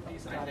 T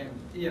star M.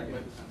 Yeah.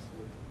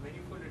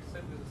 Manifold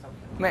itself is a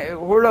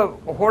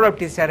submanifold. Whole of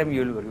T star M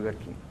you will be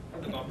working.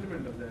 The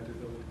complement of that is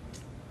the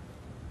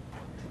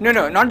whole.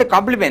 No, not the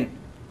complement.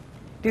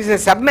 This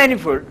is a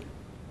submanifold.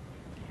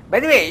 By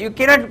the way, you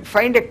cannot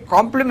find a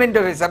complement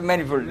of a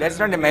submanifold. That's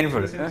not a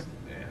manifold. Huh?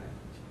 Yeah.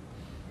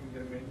 You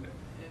can make that.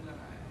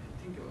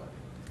 Think about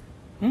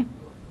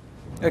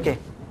it. Okay.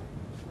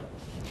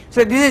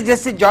 So this is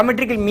just a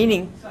geometrical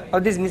meaning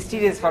of this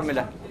mysterious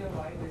formula. Clear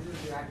why this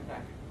is Dirac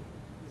bracket.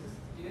 This is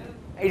clear.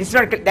 It is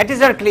not. That is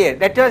not clear.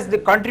 That was the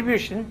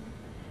contribution.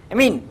 I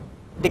mean,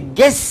 the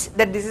guess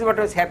that this is what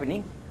was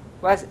happening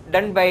was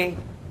done by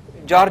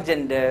George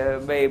and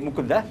by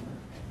Mukunda,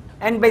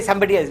 and by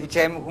somebody else,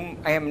 whom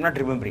I am not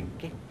remembering.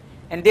 Okay,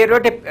 and they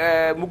wrote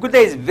a. Mukunda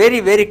is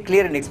very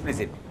clear and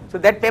explicit. So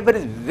that paper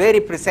is very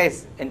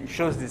precise and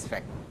shows this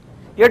fact.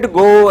 You have to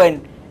go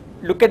and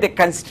look at the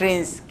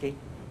constraints, okay,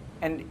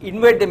 and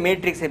invert the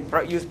matrix and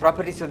use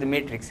properties of the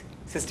matrix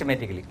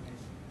systematically,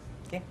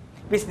 okay,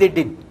 which they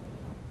did.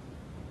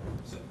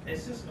 So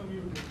SS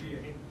commute would be a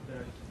hint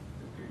that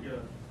you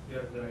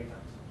have the right answer.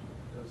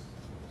 Because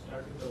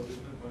start with the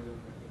original point of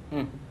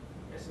view.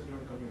 SS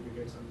don't commute, you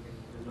get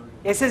something.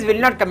 SS will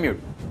not commute.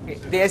 Okay.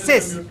 So The if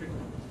SS. commuted,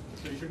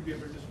 so you should be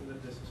able to show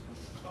that this is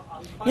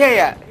commute.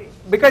 Yeah,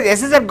 because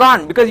SS are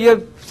gone because you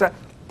have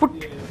put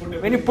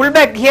when you pull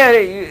back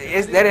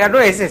here, there are no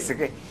SS.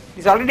 Okay,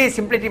 it's already a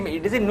simplicity.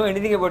 It doesn't know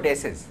anything about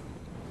SS.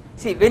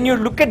 See, when you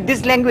look at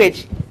this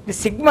language, the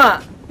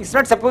sigma is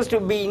not supposed to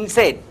be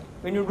inside.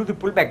 When you do the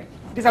pullback,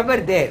 it is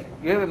somewhere there.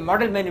 You have a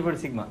model manifold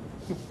sigma.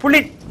 You pull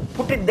it,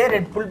 put it there,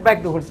 and pull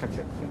back the whole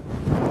structure.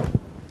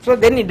 So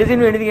then it doesn't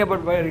know anything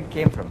about where it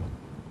came from.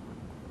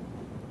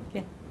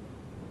 Okay.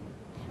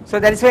 So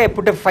that is why I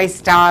put a 5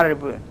 star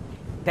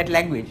that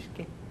language.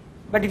 Okay.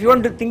 But if you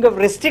want to think of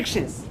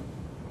restrictions,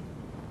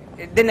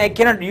 then I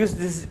cannot use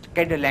this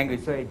kind of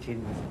language, so I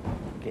change this.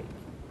 Okay.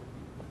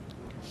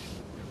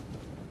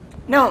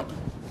 Now,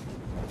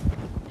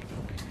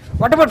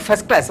 what about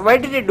first class? Why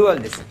did I do all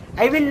this?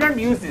 I will not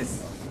use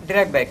this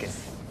Dirac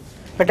brackets,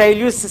 but I will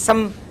use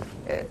some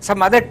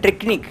other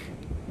technique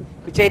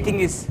which I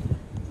think is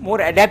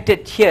more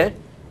adapted here,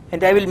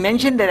 and I will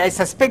mention that I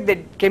suspect that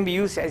it can be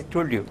used, as I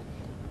told you,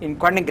 in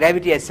quantum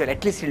gravity as well,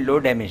 at least in low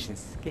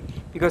dimensions, okay,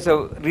 because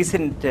of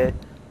recent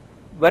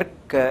work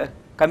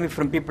coming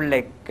from people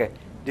like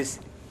this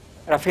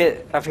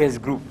Raphael's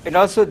group, and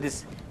also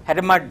this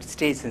Hadamard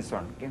states and so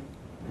on. Okay.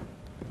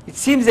 It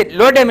seems that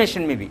low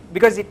dimension maybe,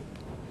 because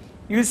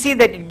you see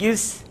that it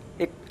gives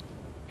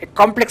a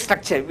complex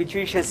structure which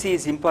we shall see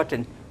is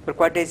important for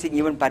quantizing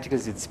even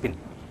particles with spin.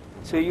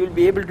 So you will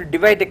be able to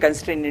divide the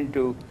constraint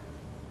into,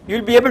 you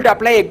will be able to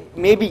apply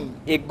maybe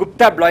a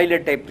Gupta-Bloiler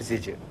type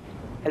procedure.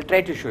 I will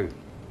try to show you.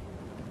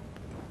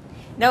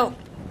 Now,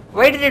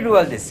 why did I do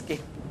all this? Okay.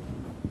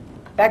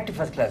 Back to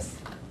first class.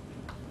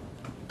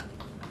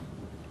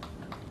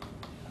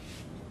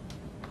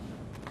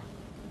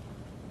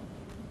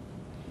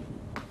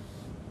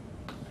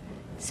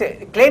 So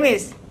the claim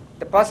is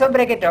the Poisson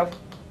bracket of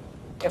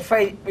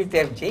Fi with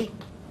Fj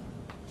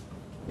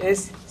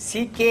is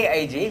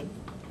Ckij.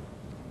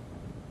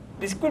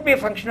 This could be a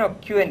function of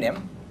Q and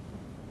M,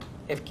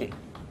 Fk.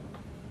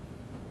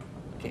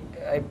 Okay,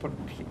 I put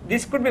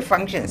this could be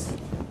functions.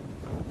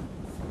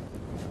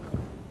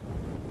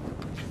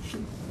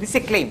 This is a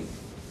claim.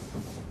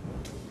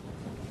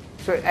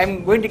 So I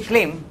am going to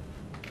claim.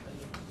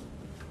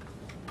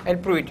 I'll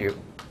prove it to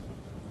you.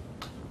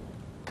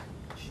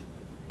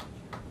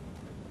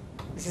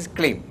 This is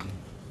claim.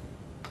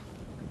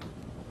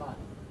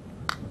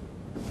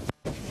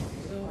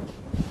 So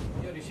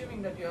you're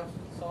assuming that you have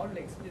solved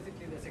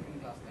explicitly the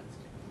second class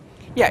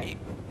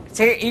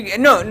constraint. Yeah.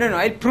 No.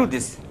 I'll prove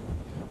this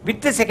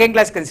with the second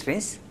class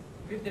constraints.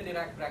 With the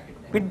Dirac bracket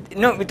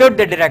then? Without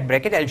the Dirac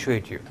bracket, I'll show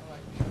it to you.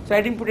 So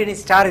I didn't put any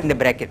star in the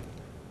bracket.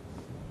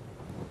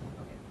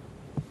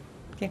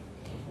 Okay.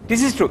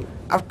 This is true.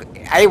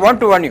 I want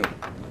to warn you.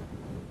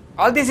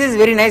 All this is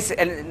very nice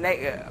and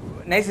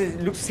nice.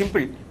 It looks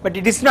simple, but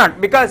it is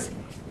not, because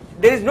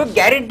there is no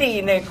guarantee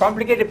in a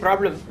complicated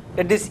problem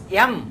that this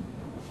M.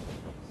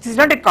 This is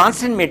not a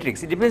constant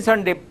matrix. It depends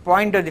on the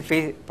point of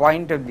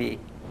the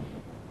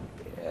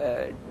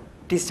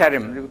T star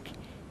M.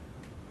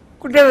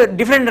 Could have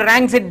different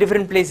ranks at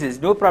different places.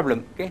 No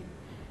problem. Okay.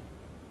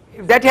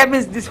 If that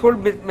happens, this whole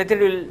method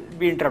will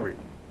be in trouble,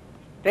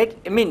 right?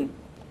 I mean,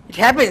 it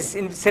happens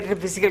in certain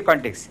physical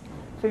contexts.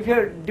 So if you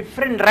have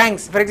different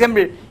ranks, for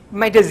example, you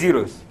might have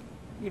zeros.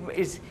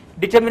 Its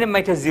determinant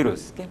might have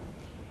zeros. Okay?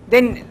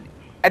 Then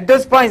at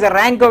those points, the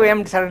rank of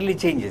M suddenly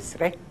changes,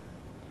 right?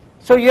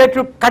 So you have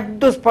to cut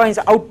those points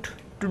out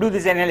to do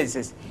this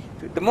analysis.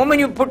 So the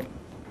moment you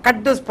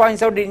cut those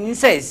points out in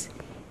insights,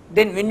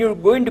 then when you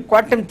go into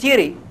quantum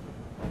theory,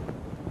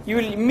 you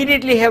will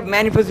immediately have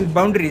manifolds with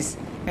boundaries,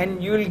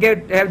 and you will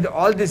have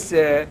all this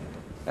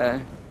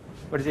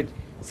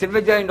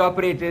silver joint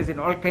operators and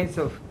all kinds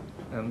of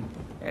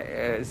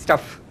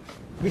stuff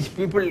which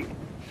people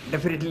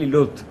definitely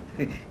loathe.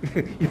 You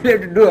will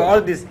have to do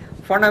all this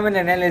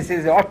phenomenon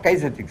analysis, all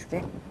kinds of things.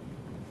 Okay?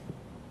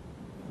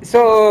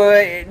 So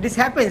this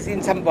happens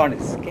in some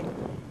boundaries. Okay?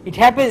 It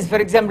happens, for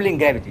example, in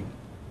gravity.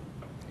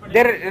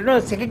 There are no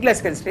second class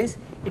constraints.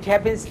 It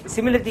happens.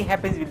 Similar thing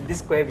happens with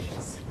these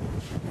coefficients.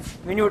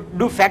 When you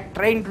do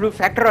trying to do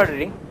factor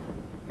ordering,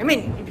 I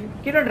mean, you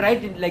cannot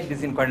write it like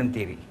this in quantum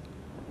theory,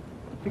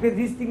 because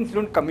these things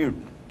don't commute.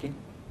 Okay?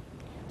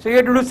 So you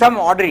have to do some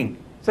ordering.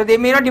 So they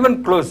may not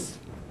even close.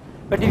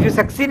 But if you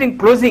succeed in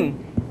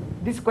closing,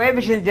 these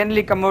coefficients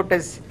generally come out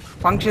as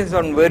functions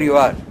on where you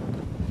are.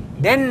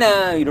 Then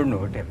you don't know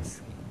what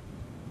happens.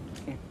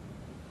 Okay?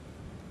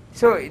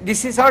 So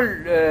this is all.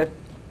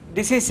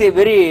 This is a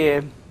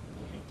very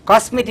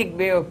cosmetic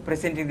way of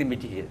presenting the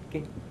material.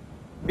 Okay?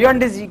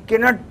 Beyond this, you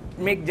cannot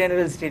make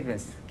general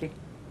statements. Okay?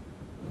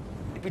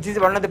 Which is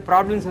one of the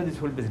problems of this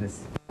whole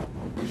business.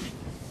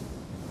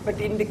 But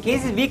in the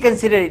cases we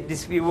consider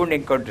this, we won't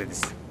encounter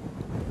this.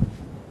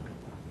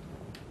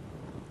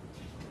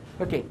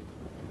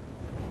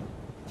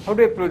 how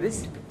do I prove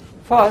this?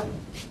 For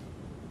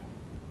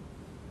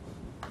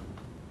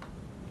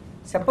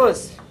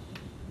suppose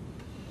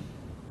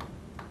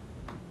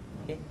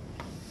okay,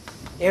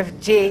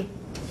 Fj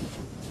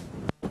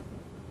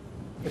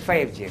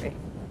Fi Fj, right?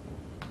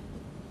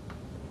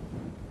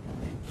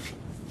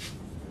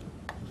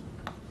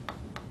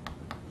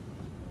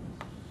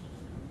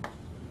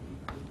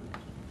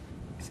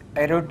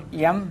 I wrote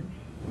M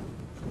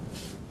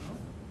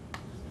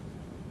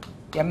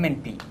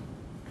and P,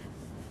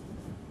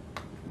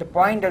 the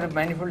point of the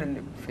manifold in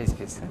the phase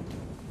space.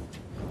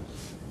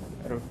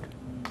 I wrote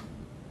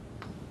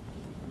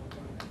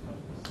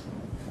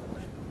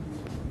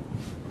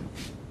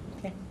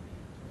okay.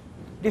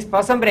 This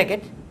Poisson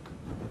bracket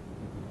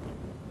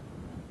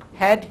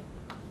had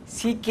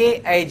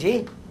Ck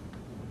Ij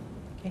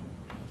okay,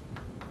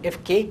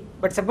 Fk,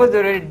 but suppose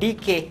there were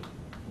Dk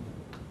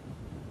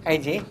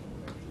Ij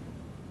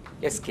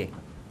Sk.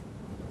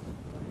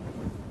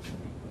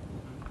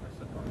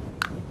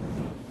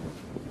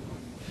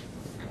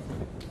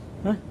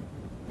 Huh?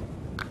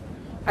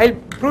 I will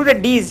prove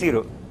that D is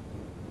 0.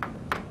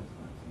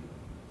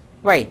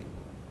 Why?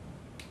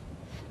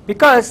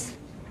 Because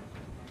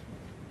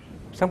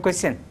some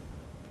question.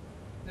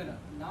 No, no.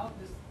 Now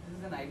this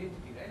is an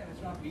identity, right? And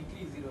it's not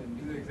weekly 0 in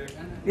between.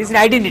 This is an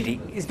identity.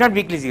 It's not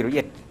weekly 0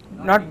 yet.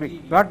 Not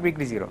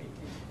weekly 0.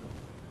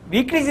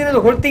 Weekly 0,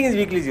 the whole thing is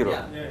weekly 0.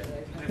 Yeah.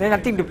 There is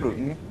nothing to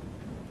prove.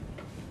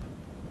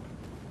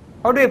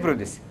 How do I prove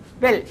this?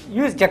 Well,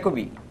 use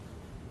Jacobi.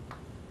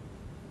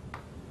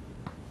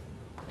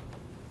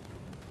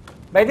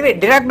 By the way,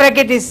 Dirac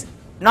bracket is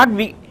not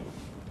weak.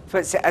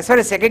 As far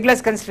as second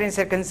class constraints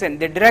are concerned,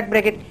 the Dirac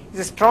bracket is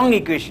a strong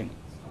equation.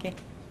 Okay.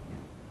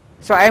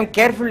 So I am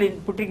careful in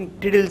putting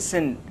tiddles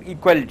and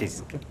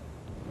equalities. Okay.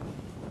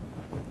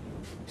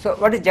 So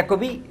what is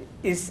Jacobi?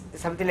 Is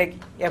something like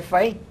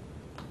Fi,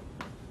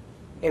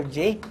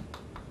 Fj,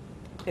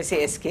 let's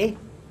say Sk.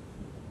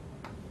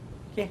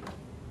 Okay.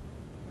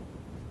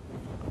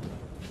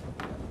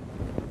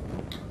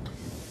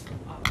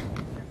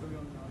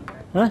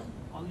 Huh?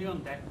 Only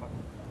on that part.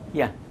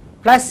 Yeah,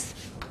 plus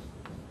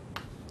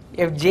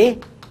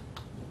Fj,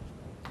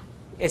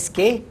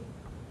 Sk,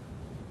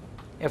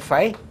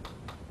 Fi,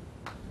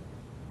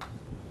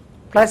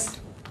 plus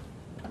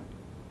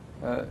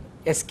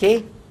Sk,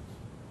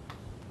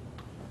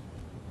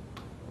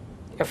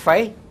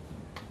 Fi,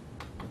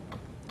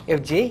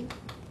 Fj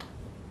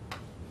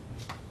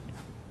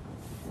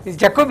is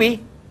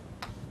Jacobi,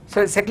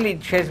 so certainly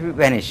it has to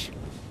vanish.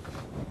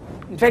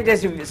 In fact, it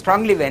has to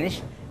strongly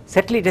vanish.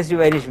 Certainly it has to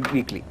vanish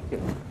weakly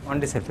on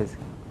the surface.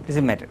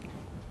 Doesn't matter.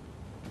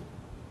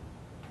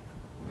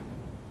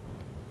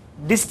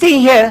 This thing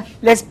here,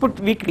 let's put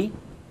weakly.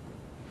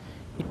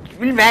 It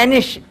will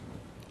vanish.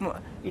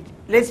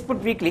 Let's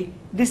put weakly.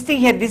 This thing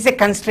here, this is a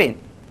constraint.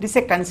 This is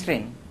a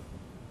constraint.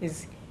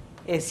 Is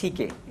a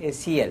Ck, a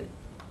Cl.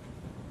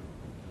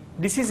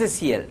 This is a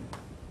Cl.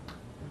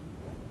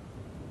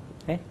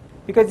 Okay?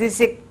 Because this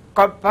is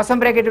a Poisson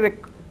bracket of a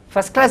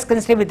first class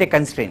constraint with a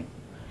constraint.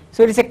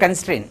 So it is a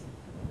constraint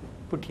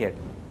put here.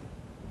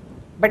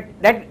 But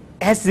that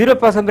has 0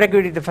 Poisson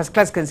bracket with the first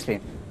class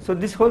constraint. So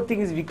this whole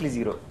thing is weakly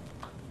 0.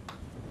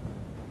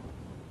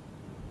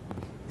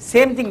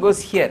 Same thing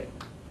goes here.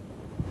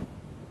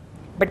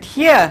 But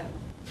here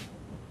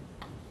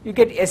you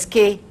get Sk,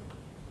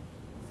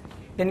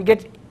 then you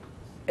get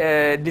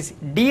this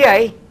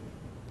Di,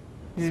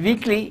 this is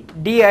weakly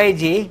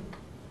Dij,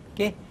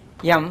 okay,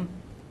 M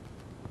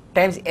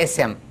times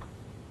Sm.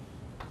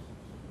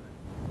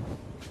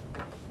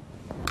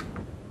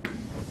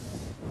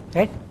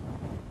 Right?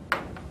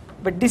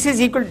 But this is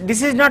equal,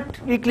 this is not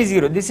weakly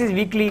 0, this is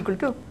weakly equal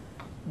to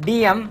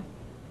dm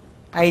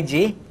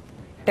ij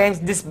times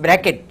this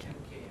bracket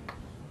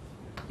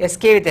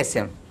sk with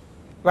sm,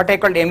 what I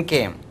called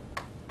mkm.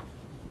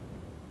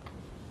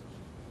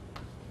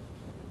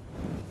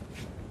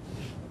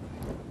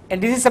 And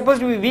this is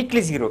supposed to be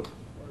weakly 0.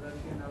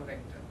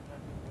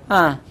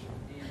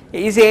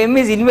 Is m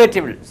is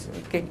invertible,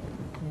 okay,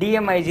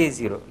 dm ij is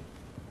 0.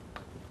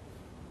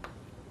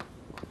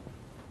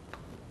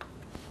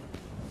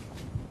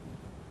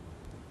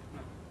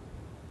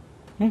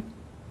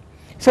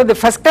 So the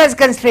first class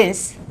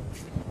constraints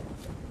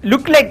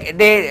look like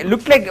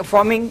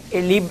forming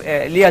a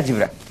Lie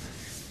algebra,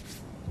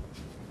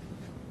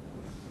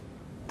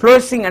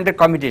 closing under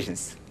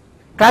commutations.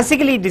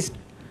 Classically, it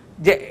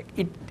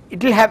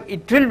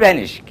will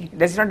vanish. Okay?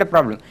 That's not the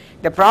problem.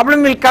 The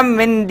problem will come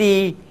when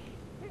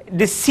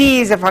this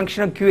C is a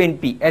function of Q and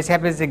P, as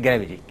happens in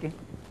gravity. Okay?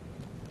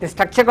 The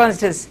structure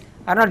constants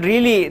are not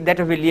really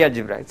that of a Lie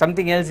algebra.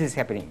 Something else is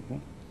happening.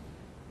 Okay?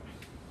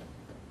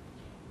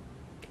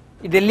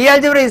 The Lie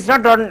algebra is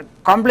not on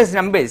complex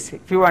numbers,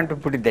 if you want to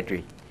put it that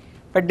way,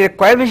 but the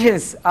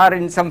coefficients are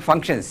in some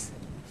functions.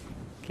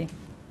 Okay.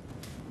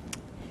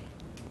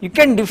 You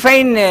can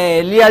define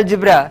Lie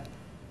algebra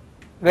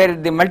where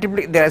the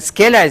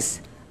scalars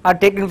are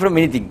taken from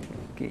anything.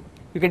 Okay.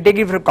 You can take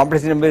it from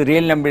complex numbers,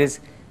 real numbers.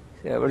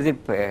 What is it?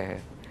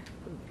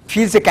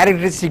 Feels a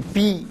characteristic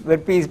P, where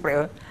P is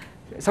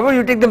suppose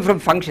you take them from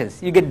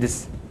functions, you get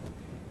this.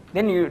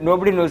 Then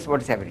nobody knows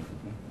what is happening.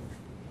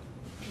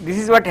 This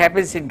is what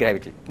happens in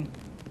gravity.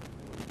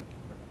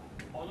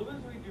 Always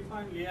we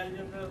define Lie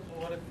algebra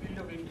over a field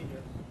of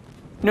integers.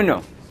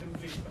 No.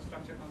 Simply a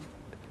structure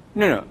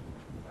constant.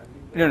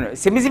 No.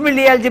 Semi-simple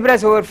Lie algebra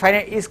is over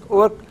finite, is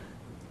over.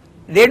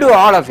 They do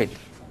all of it.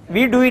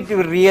 We do it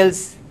with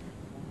reals.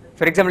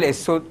 For example,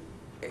 so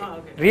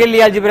real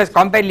Lie algebras,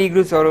 compact Lie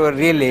groups or over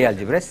real Lie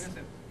algebras.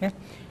 Yeah.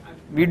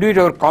 We do it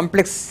over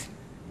complex.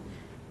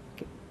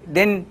 Okay.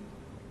 Then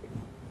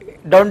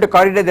down the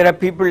corridor there are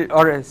people,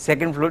 or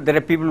second floor there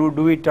are people who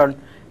do it on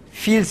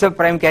fields of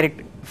prime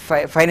character,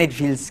 finite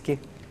fields. Okay.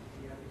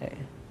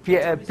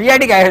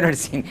 Periodic I have not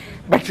seen,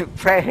 but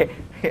I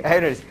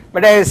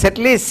have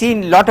certainly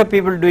seen lot of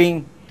people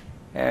doing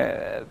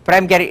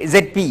prime character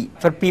ZP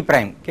for P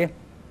prime. Okay.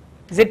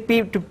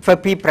 ZP for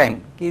P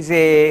prime is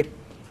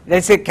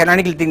that's a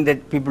canonical thing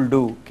that people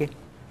do. Okay.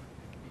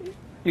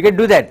 You can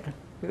do that.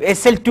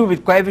 SL2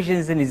 with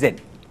coefficients in Z,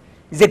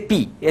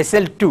 ZP,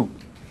 SL2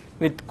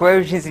 with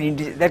coefficients in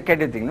integers, that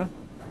kind of thing, no?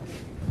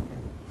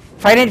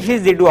 Finite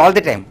fields they do all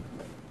the time.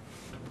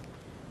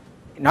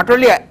 Not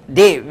only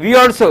we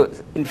also,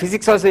 in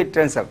physics also it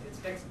turns out. It's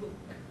textbook.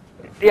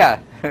 Yeah,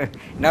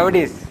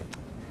 nowadays,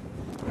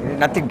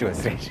 nothing to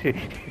us, right?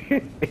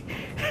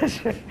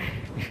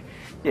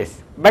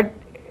 Yes, but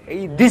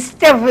this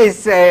stuff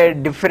is a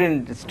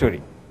different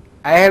story.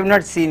 I have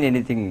not seen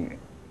anything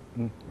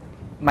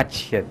much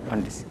here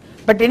on this.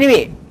 But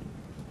anyway,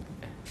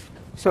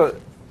 so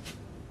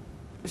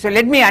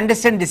let me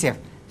understand this here.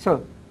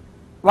 So,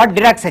 what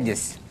Dirac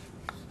suggests?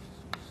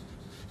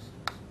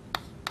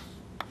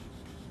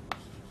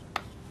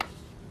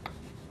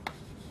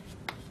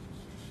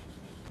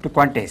 To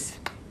quantize.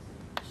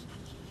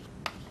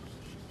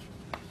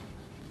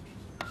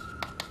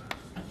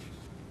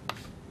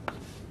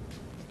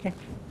 Okay.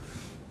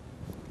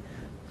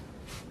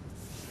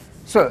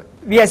 So,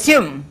 we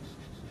assume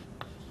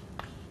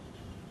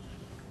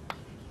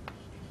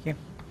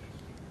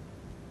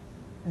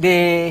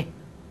there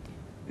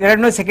are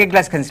no second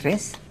class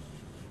constraints,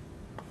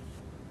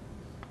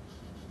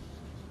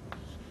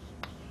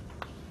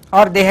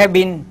 or they have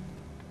been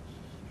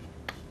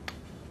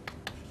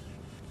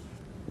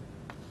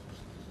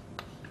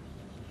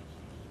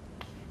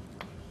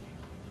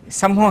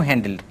somehow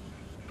handled,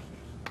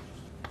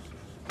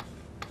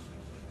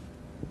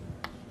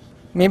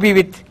 maybe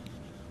with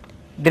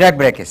Dirac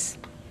brackets,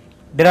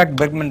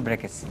 Dirac-Bergman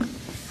brackets.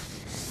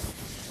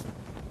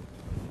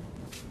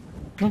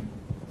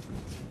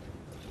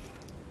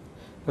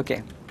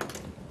 Okay.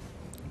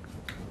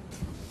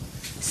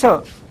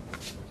 So,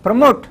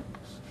 promote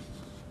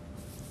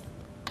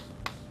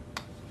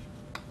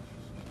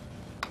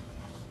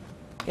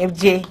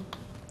Fj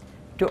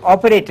to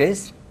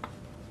operators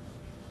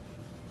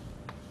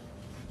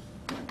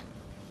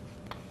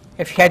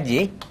F hat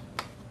j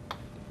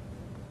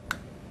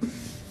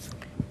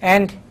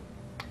and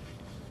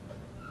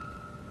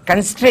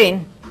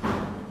constrain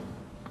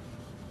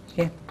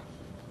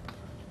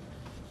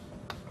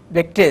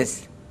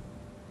vectors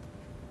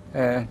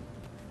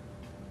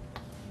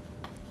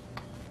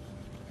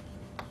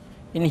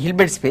in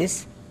Hilbert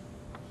space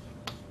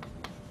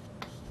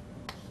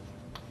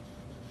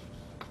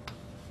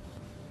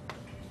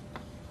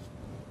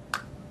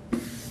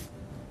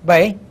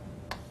by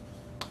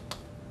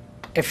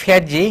F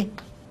hat j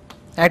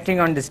acting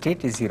on the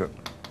state is 0.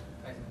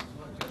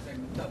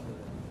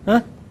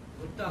 Huh?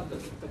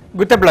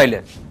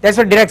 Guttav-Euler. That's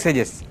what Dirac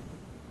suggests.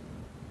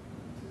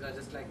 These are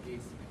just like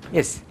these.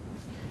 Yes.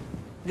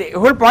 The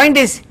whole point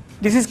is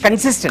this is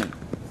consistent.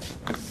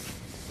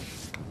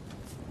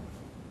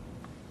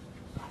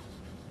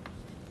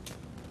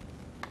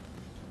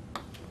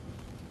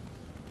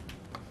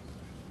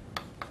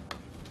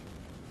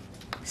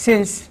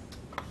 Since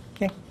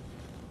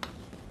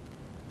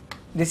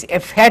this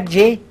F hat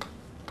j,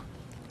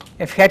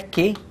 F hat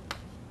k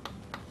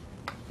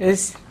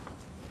is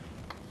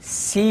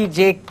C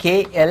j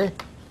k L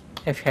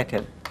F hat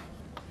L.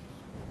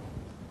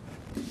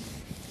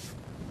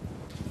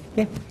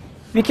 Okay.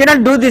 We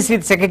cannot do this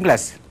with second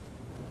class.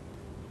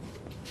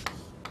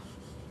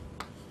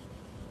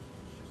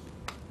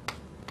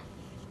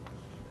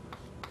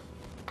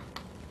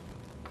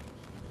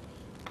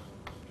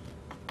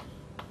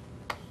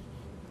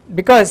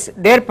 Because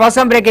their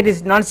Poisson bracket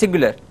is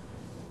non-singular.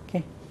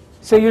 Okay.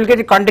 So you will get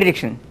a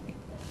contradiction.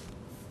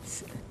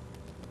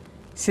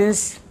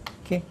 Since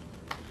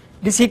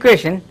this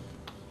equation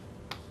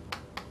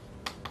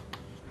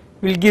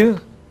will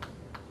give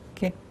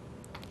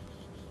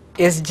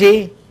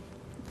Sj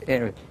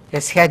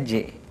S hat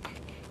j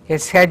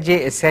S hat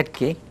j S hat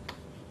k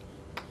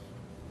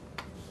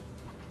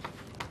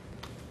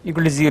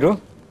equal to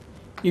 0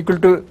 equal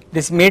to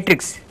this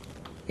matrix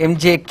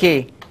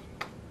Mjk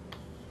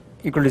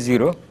equal to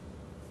 0.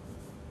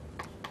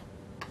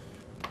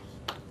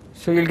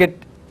 So you will get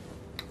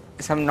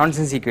some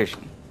nonsense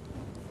equation.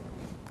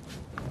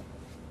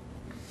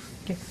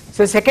 Okay.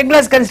 So second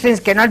class constraints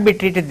cannot be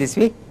treated this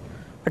way,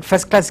 but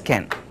first class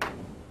can.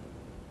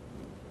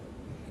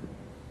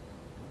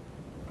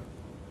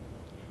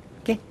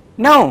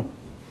 Now,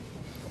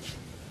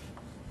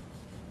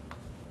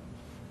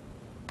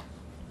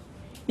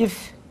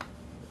 if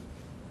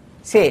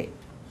say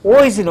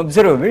O is an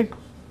observable,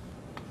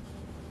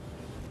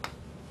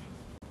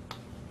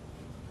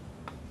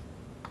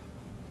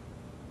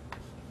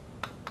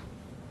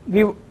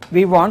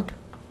 we want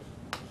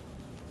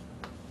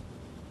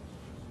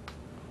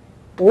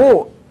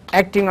O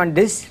acting on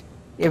this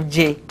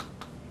Fj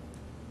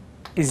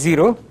is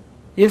 0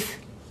 if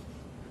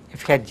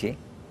F hat j,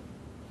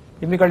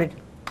 let me call it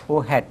O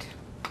hat,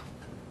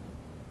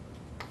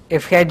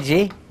 F hat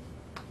j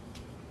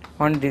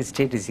on this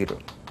state is 0.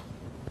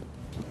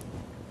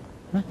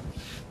 Huh?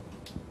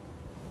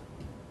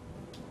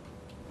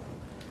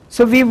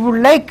 So we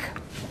would like,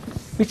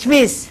 which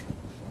means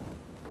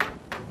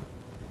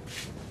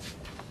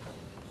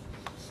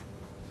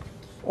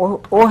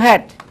O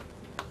hat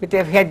with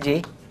F hat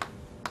j,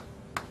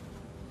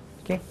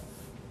 okay,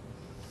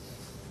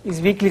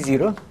 is weakly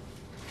 0,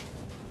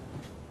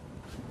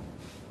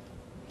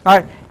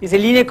 or is a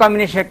linear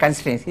combination of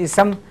constraints, is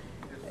some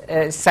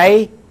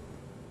psi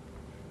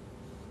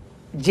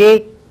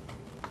j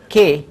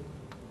k,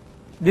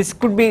 this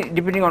could be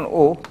depending on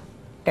O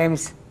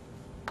times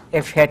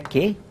F hat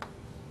k,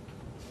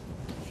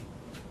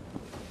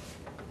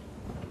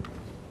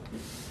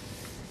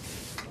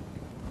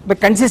 by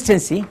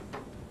consistency,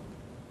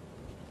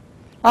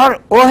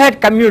 or O hat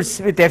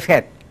commutes with F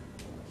hat,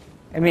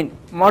 I mean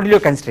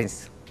modulo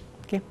constraints,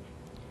 okay.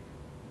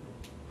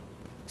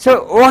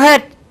 So O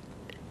hat,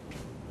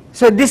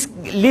 so this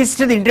leads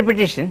to the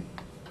interpretation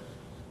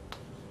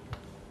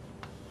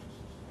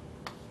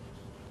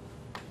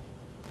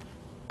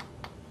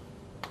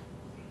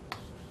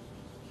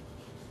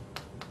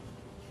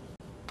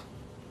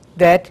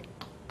that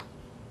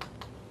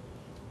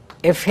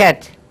F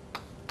hat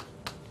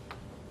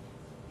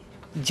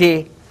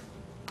j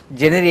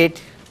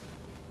generate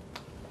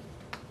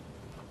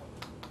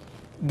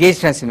gauge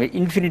transformation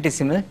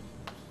infinitesimal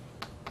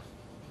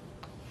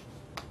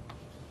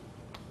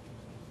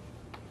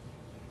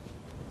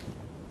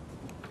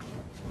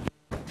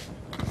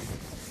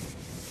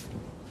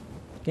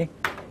okay,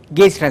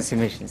 gauge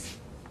transformations.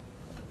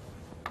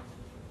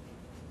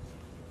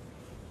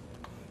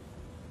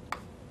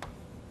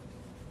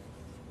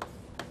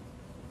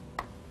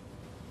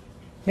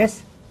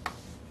 Yes.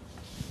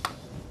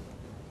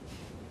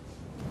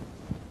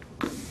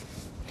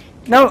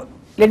 Now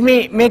let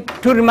me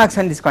make two remarks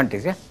on this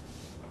context. Yeah?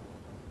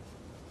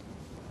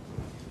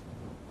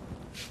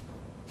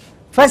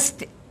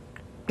 First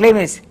claim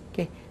is,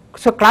 okay,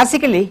 so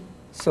classically,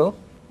 so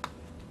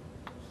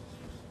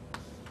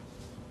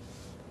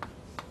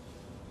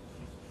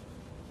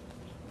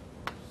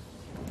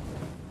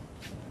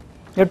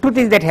there are two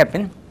things that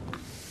happen.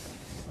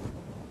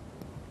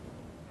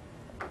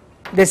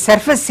 The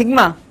surface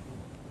sigma,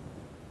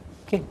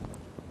 okay,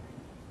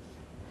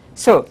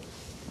 so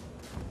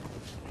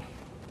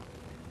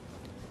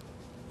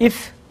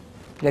if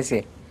let us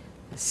say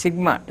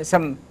sigma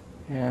some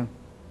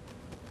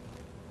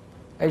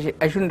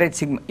I shouldn't write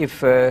sigma, if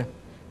the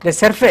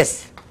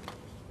surface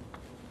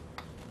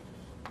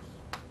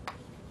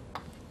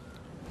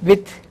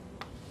with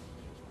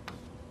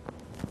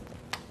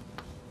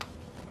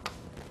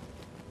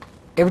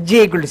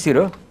Fj equal to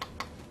 0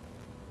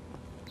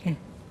 okay,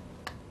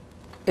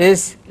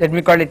 is, let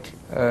me call it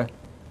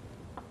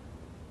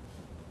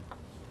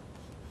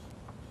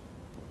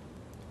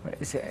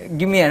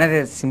give me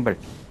another symbol.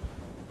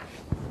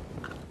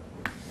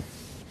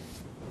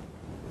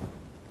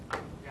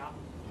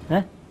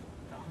 Huh?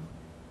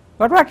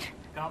 What?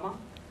 Gamma.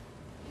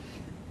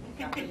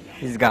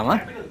 This is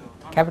gamma,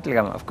 capital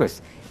gamma, of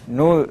course.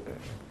 No,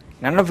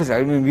 none of us,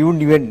 I mean, we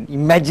wouldn't even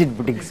imagine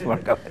putting small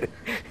gamma.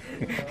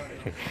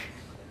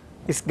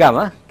 It's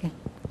gamma. Okay.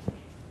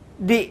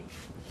 The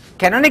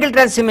canonical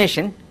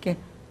transformation, okay,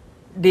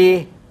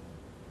 the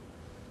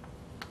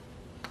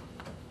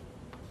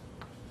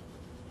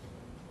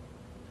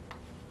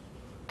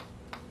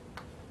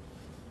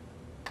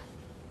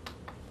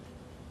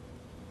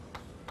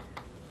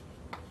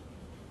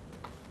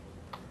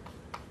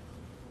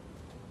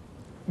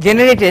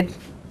generated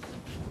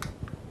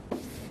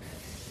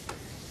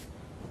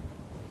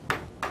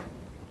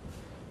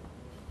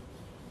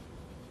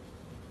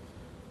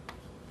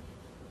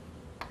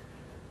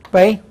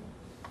by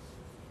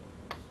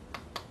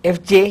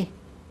Fj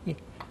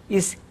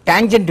is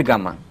tangent to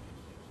gamma.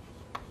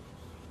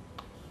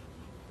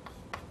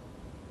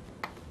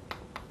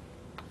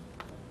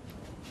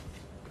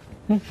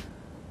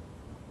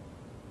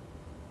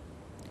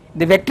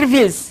 The vector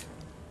fields,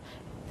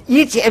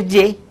 each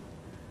Fj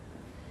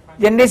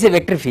generates a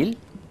vector field,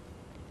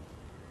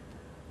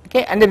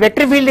 okay, and the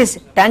vector field is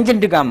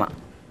tangent to gamma.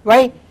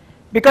 Why?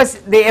 Because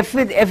the F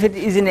with F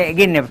is in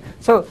again F.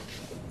 So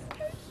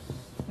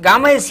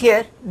gamma is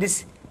here,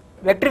 this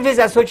vector field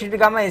associated with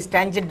gamma is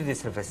tangent to the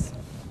surface.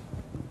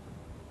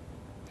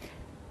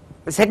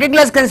 The second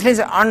class constraints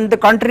on the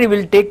contrary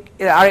will take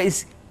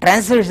is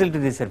transversal to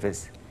the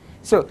surface.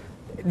 So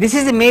this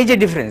is a major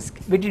difference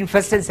between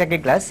first and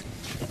second class.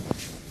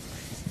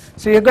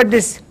 So you have got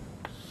this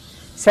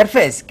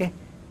surface, okay,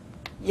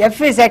 F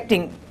is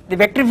acting, the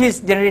vector field is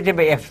generated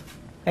by F.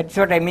 That's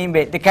what I mean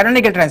by the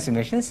canonical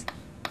transformations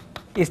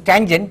is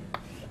tangent,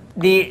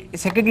 the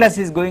second class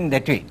is going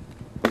that way.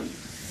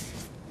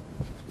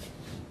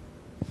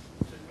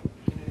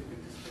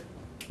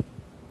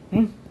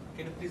 Can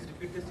you please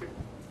repeat this?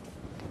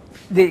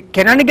 The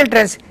canonical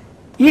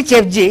each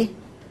Fj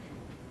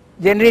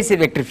generates a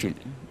vector field,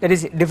 that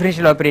is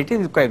differential operator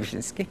with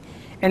coefficients, okay,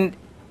 and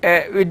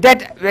with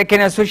that we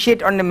can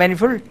associate on the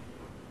manifold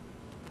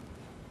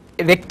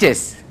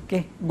vectors,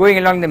 okay, going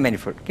along the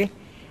manifold, okay,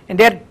 and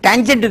they are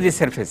tangent to the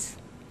surface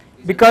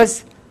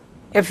because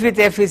F with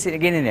F is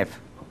again in F,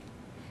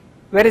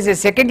 whereas the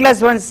second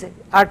class ones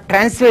are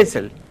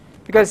transversal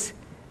because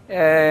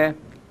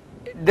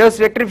those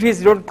vector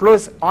fields don't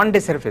close on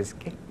the surface,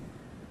 okay,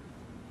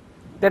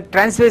 they are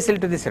transversal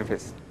to the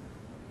surface,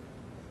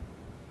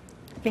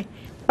 okay,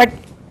 but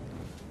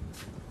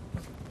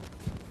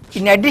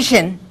in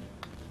addition,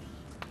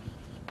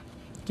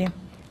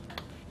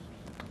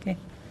 okay,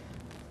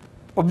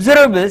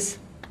 observables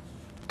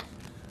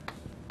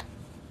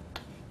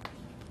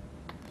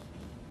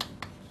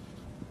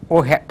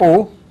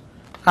O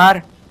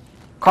are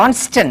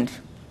constant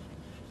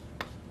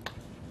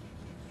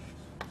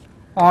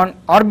on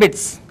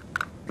orbits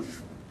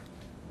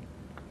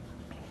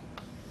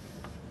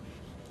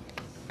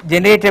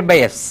generated by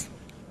F's.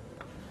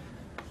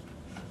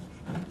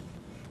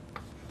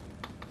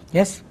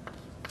 Yes,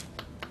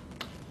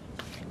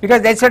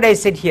 because that's what I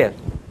said here.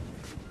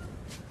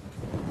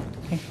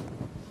 Okay.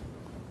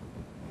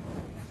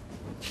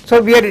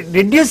 So we are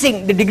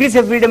reducing the degrees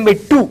of freedom by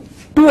two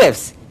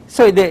F's.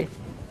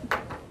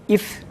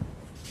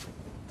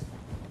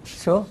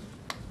 So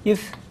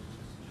if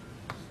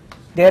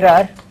there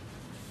are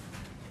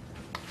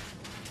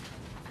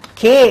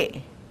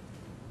k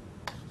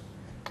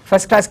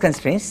first class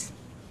constraints,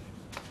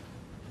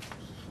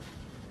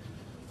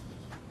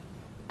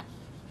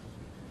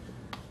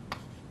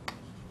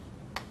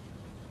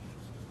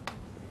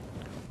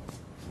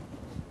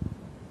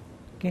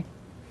 okay,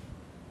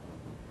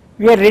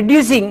 we are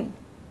reducing,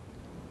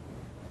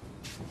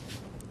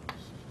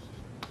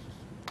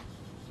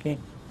 okay,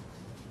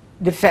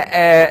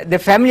 the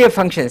family of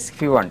functions,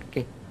 if you want,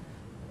 okay,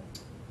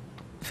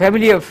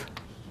 family of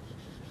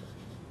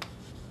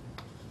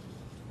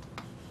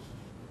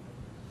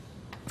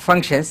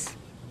functions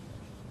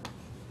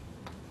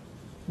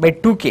by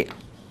 2k.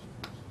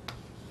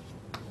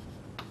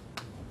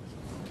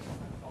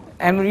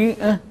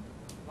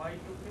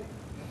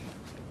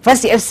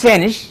 First F's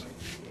vanish,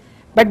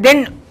 but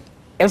then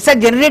F's are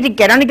generating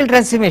canonical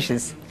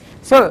transformations.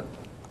 So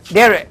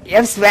there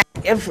F,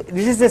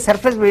 this is the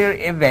surface where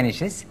F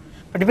vanishes,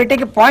 but if I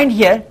take a point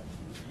here,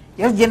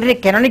 F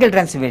generate canonical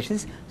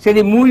transformations, so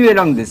they move you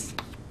along this.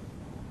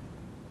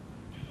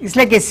 It's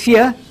like a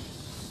sphere.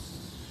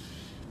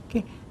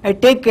 Okay, I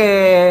take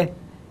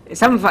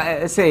suppose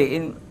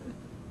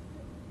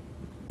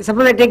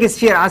I take a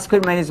sphere r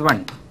square minus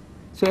 1.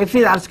 So F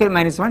is r square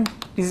minus 1,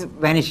 this is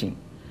vanishing.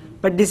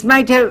 But this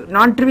might have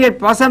non-trivial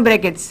Poisson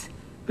brackets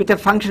with a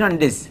function on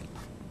this.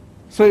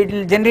 So it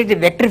will generate a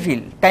vector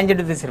field tangent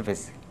to the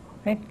surface,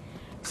 right?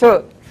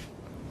 So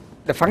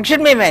the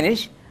function may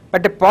vanish,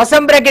 but the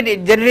Poisson bracket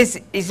it generates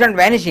is not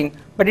vanishing,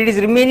 but it is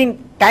remaining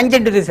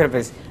tangent to the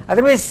surface.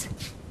 Otherwise,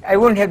 I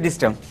won't have this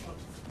term.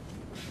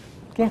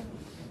 Okay.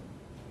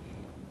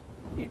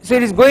 So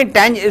it is going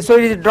tangent. So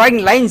it is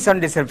drawing lines on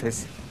the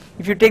surface.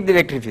 If you take the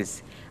vector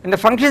fields, and the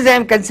functions I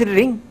am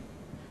considering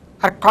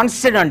are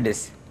constant on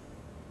this.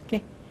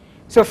 Okay.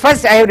 So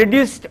first I have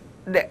reduced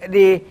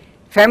the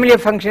family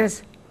of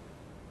functions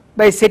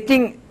by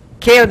setting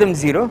k of them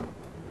 0,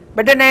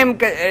 but then I am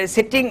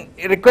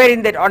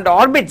requiring that on the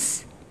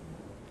orbits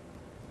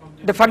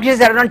the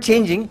functions are not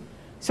changing.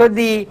 So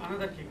the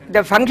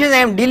functions I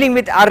am dealing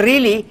with are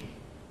really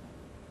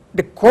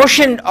the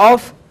quotient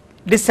of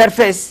this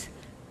surface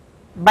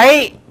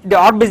by the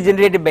orbits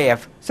generated by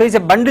F. So it's a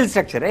bundle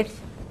structure, right?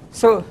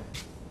 So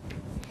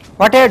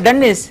what I have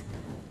done is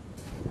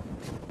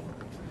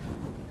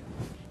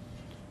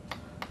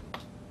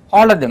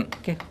all of them,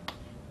 okay.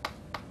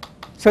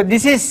 So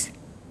this is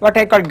what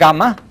I call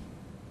gamma,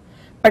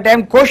 but I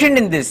am quotient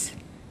in this.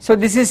 So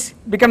this is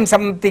become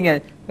something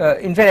else.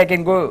 In fact, I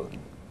can go.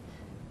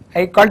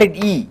 I called it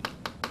E.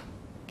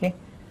 Okay.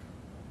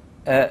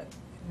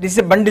 This is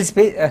a bundle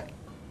space.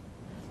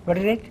 What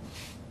is it?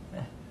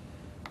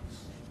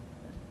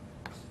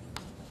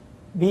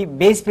 B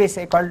base space.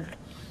 I called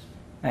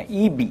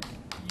EB.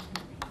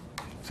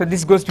 So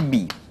this goes to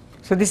B.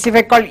 So this if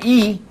I call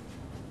E.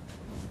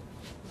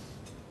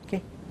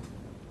 Okay.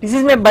 This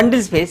is my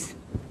bundle space.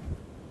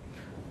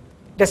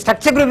 The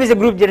structure group is a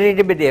group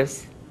generated by the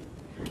F's.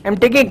 I am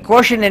taking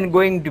quotient and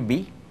going to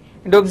B,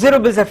 and the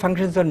observables are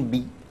functions on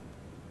B.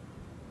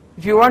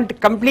 If you want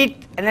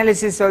complete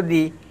analysis of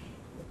the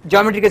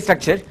geometrical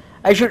structure,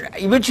 I should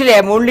eventually I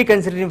am only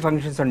considering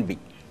functions on B.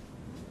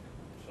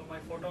 So my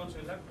photons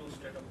will have two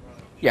state of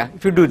products. Yeah,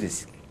 if you do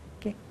this,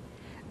 okay.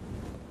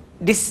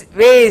 This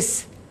way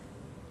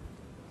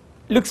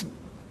looks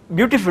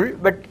beautiful,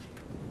 but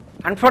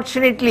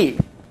unfortunately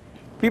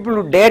people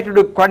who dare to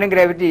do quantum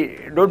gravity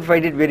don't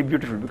find it very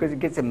beautiful because it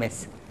gets a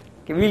mess.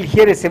 Okay, we will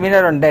hear a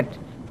seminar on that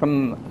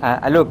from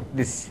Alok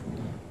this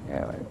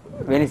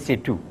Wednesday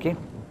too. Okay,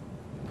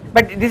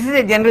 but this is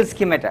a general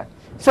schemata.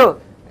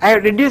 So I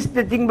have reduced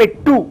the thing by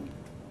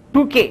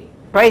 2k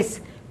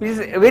twice, which is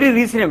very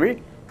reasonable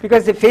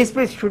because the phase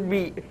space should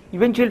be,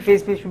 eventual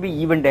phase space should be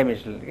even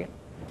dimensional. Okay,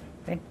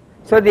 right?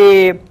 So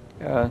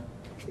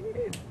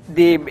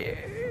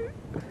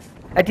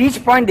at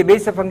each point the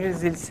base of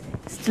functions is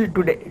still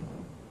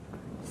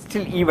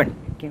even.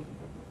 Okay,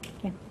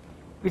 okay,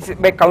 which is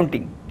by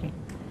counting. Okay.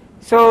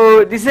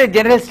 So this is a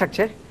general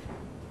structure.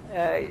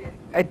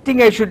 I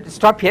think I should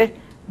stop here,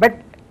 but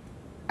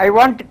I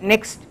want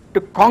next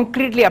to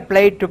concretely apply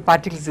it to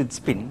particles with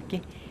spin,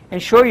 okay,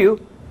 and show you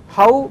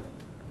how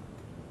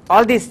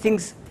all these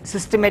things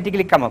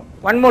systematically come up.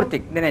 One more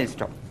thing, then I will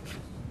stop.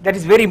 That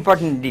is very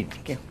important indeed,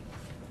 okay,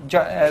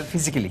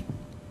 physically.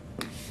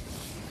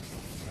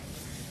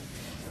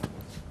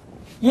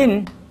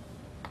 In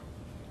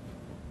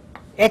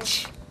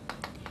H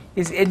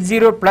is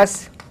H0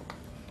 plus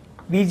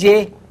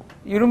Vj,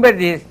 you remember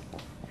this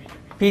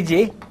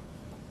Pj,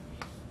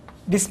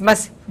 this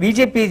must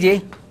Vj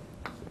Pj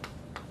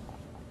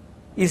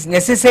is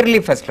necessarily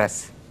first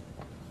class.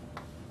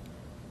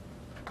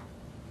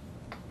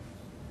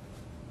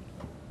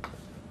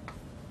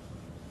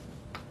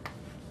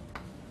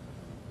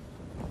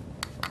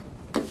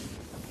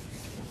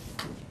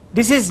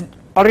 This is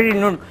already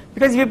known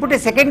because if you put a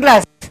second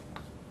class,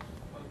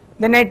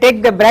 then I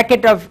take the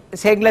bracket of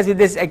second class with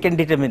this, I can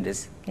determine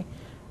this. Okay.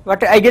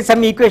 But I get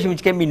some equation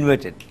which can be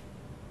inverted.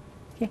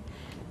 Okay.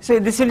 So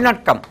this will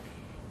not come.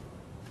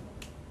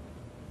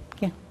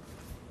 Okay.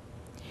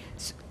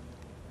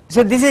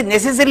 So this is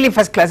necessarily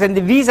first class, and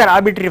the V's are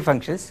arbitrary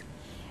functions.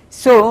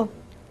 So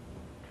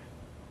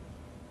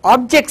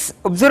objects,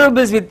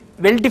 observables with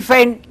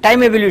well-defined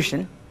time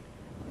evolution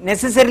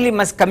necessarily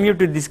must commute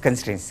to these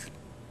constraints,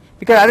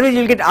 because otherwise you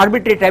will get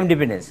arbitrary time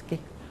dependence. Okay.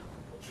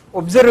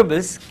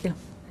 Observables,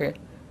 okay,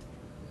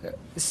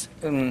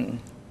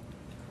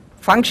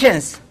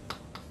 functions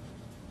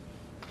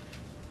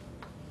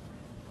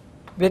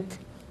with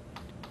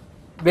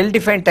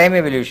well-defined time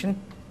evolution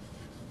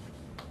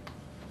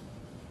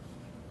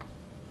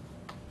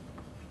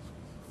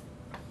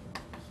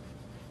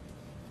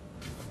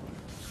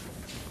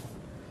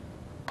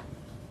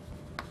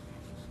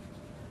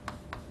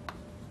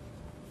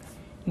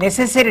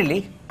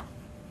necessarily,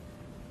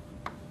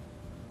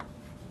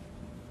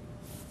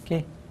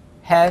 okay,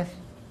 have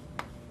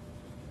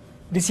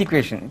this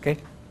equation, okay,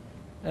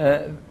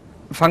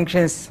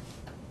 functions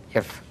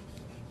f.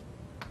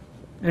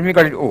 Let me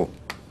call it O.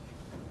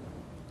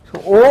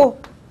 So O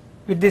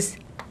with this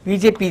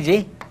Vj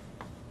Pj,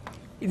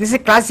 this is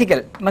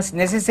classical, must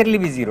necessarily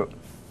be 0.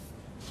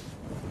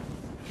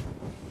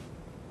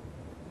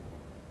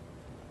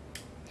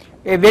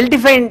 A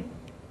well-defined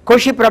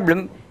Cauchy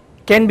problem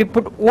can be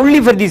put only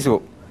for this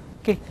O,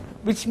 okay,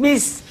 which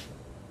means,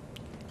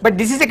 but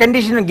this is a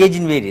condition of gauge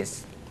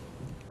invariance,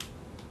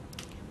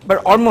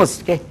 but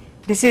almost, okay,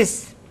 this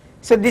is,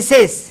 so this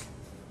is,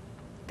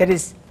 that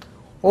is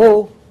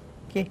O,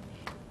 okay,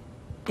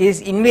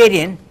 is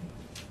invariant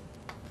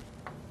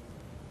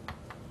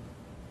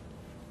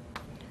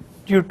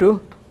due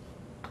to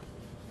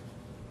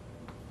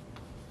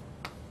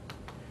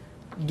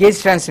gauge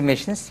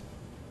transformations.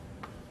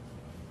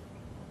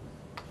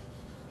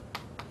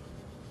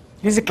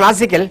 This is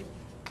classical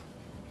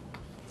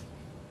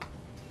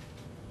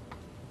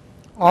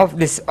of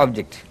this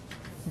object.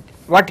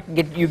 What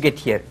you get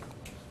here?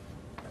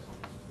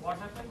 What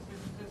happens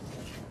is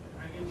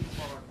again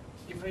forward.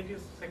 If I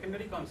use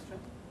secondary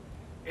constant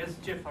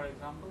Sj for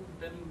example,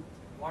 then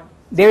what?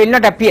 They will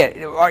not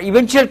appear. Or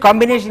eventual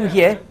combination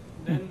here.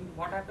 Then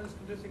what happens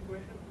to this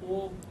equation?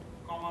 O,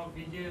 comma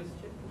Vj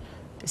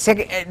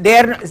Sj. They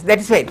are, that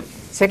is why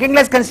second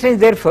class constraints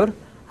therefore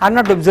are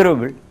not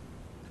observable.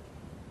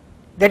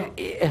 That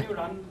can you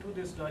run through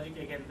this logic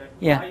again? That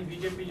yeah. why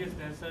Vj Pj is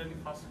necessarily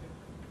first?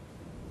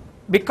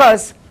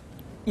 Because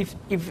if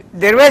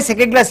there were a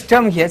second class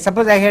term here,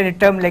 suppose I had a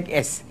term like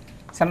S,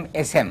 some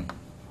Sm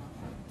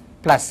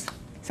plus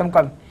some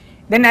column,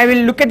 then I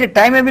will look at the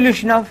time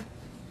evolution of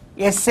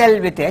Sl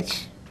with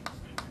H.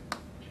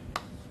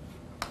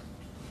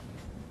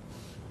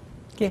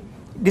 Okay,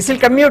 this will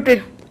commute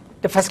with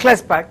the first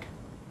class part,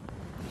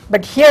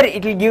 but here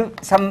it will give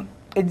some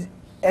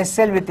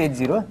Sl with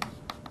H0,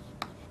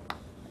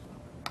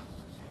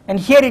 and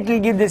here it will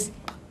give this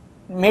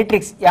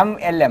matrix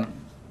MLM,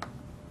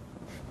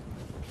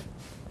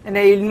 and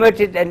I invert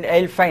it and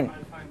I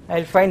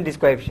will find these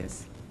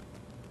coefficients.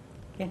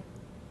 Okay,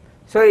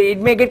 so it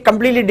may get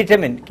completely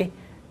determined. Okay,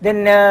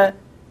 then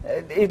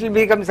it will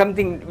become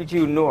something which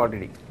you know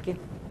already. Okay,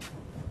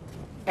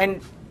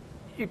 and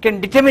you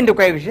can determine the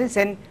coefficients,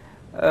 and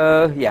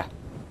yeah.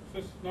 So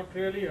it's not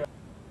really a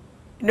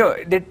No,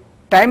 the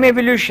time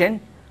evolution,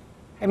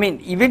 I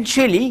mean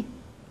eventually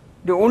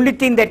the only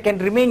thing that can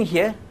remain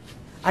here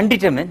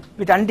undetermined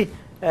with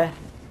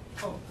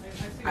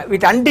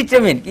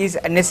undetermined is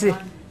necessary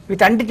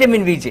with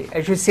undetermined Vj,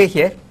 I should say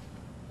here,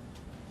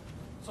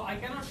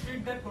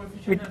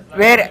 with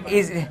where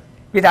is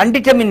with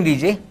undetermined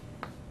Vj.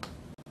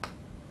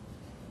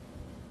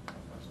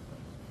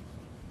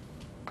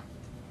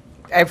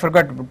 I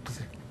forgot to put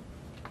this.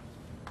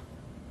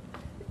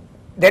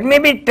 There may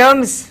be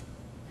terms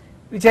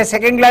which are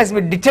second class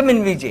with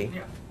determined Vj,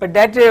 Yeah. but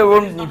that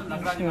won't. It's not a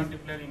Lagrange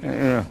multiplier in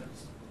that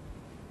sense.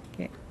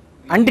 Okay.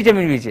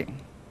 Undetermined Vj.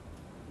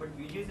 But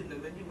Vj is a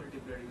Lagrangian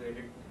multiplier you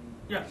added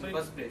Yeah, so in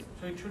first place.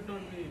 So it should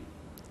not be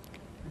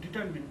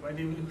determined by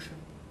the evolution.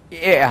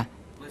 Yeah.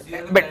 But you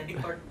have a But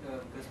kinetic part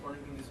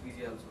corresponding to this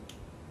Vj also.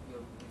 You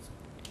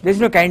have- there is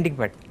no kinetic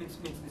part. Means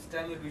this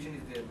time evolution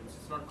is there.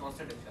 It's not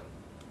constant actually.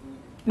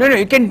 No,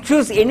 you can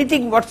choose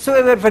anything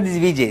whatsoever for these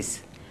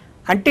Vj's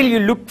until you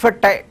look for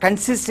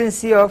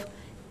consistency of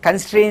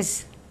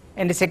constraints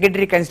and the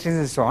secondary constraints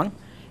and so on,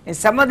 and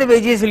some of the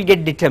Vj's will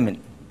get determined.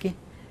 Okay,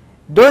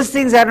 those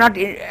things are not,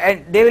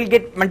 and they will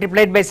get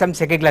multiplied by some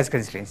second class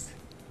constraints.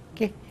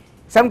 Okay,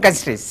 some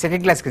constraints,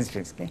 second class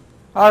constraints. Okay,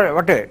 or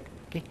whatever.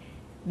 Okay,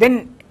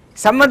 then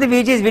some of the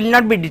Vj's will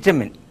not be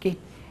determined. Okay,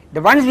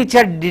 the ones which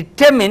are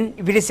determined,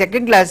 if it is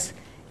second class,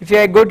 if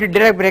I go to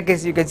Dirac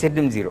brackets, you can set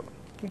them 0.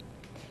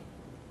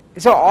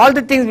 So all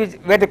the things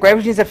where the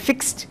coefficients are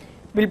fixed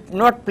will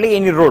not play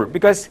any role,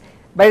 because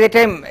by the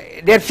time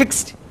they are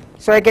fixed,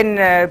 so I can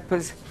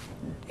if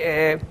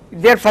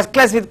they are first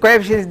class with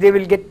coefficients, they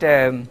will get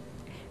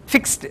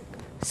fixed.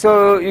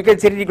 So you can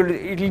set it equal to,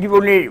 it will give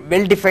only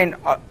well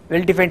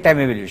defined time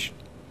evolution.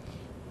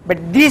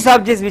 But these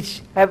objects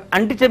which have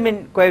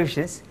undetermined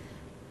coefficients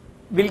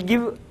will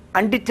give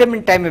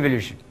undetermined time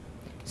evolution.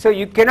 So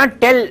you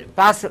cannot tell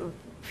past,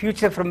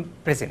 future from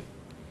present.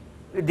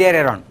 They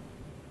are around.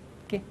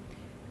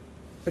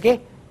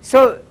 Okay,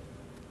 so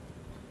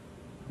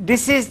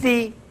this is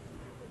the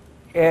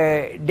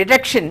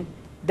deduction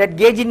that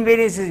gauge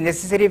invariance is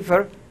necessary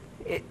for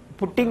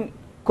putting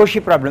Cauchy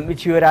problem,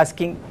 which you were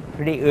asking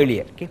today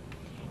earlier. Okay,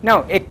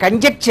 now a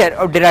conjecture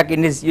of Dirac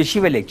in his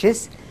yeshiva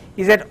lectures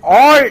is that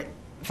all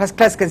first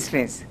class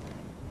constraints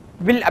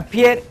will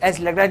appear as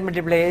Lagrange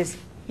multipliers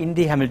in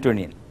the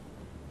Hamiltonian.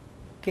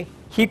 Okay,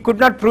 he could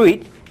not prove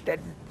it. That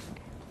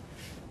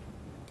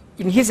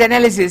in his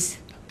analysis,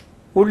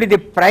 only the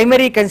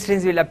primary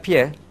constraints will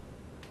appear,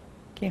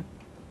 okay,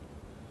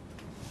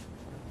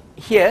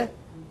 here,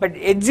 but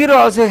H0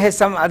 also has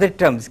some other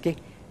terms, okay,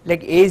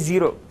 like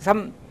A0.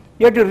 Some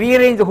you have to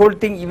rearrange the whole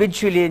thing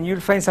eventually, and you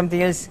will find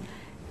something else.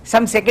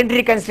 Some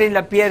secondary constraint will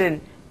appear in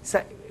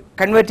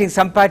converting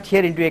some part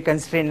here into a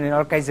constraint and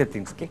all kinds of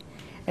things. Okay,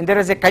 and there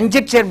was a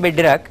conjecture by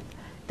Dirac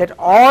that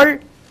all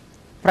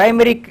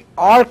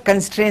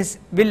constraints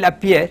will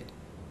appear.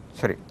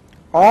 Sorry,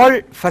 all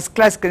first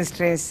class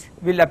constraints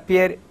will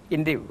appear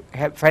in the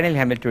final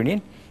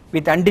Hamiltonian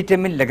with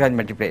undetermined Lagrange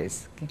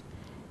multipliers. Okay.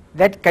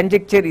 That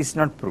conjecture is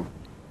not proved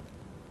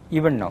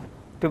even now,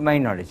 to my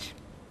knowledge.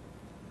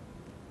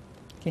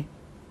 Okay.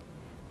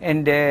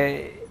 And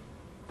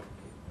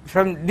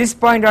from this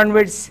point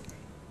onwards,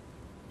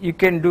 you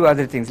can do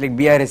other things like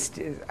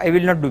BRST. I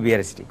will not do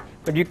BRST,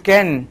 but you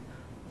can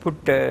put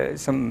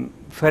some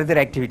further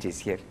activities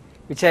here,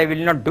 which I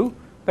will not do.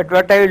 But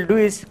what I will do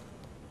is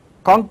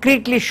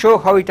concretely show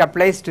how it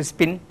applies to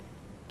spin,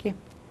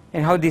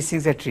 and how these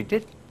things are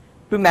treated,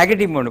 to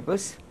magnetic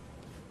monopause.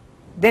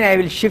 Then I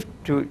will shift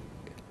to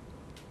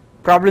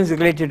problems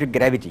related to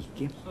gravity.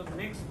 Okay. So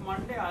next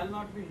Monday I will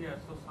not be here,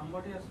 so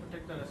somebody has to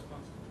take the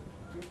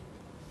responsibility.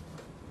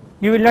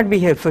 You will not be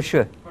here for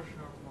sure. For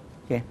sure.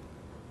 Okay.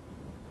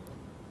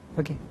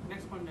 Okay.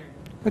 Next Monday.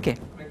 Okay.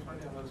 Next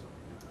Monday I'm also.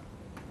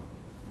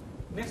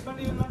 Next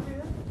Monday you will not be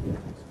here?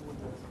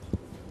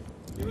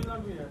 You will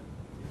not be here.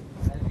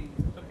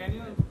 So can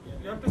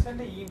you have to send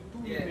two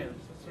emails.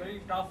 It's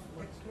very tough.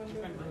 You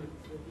can do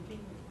it.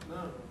 No.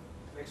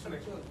 Next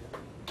one.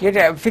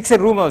 Get fix a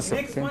room also.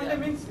 Next Okay. Monday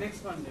means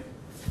next Monday.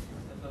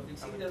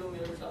 Fixing the room, you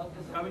have to solve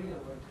this. Coming.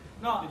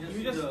 No,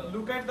 you just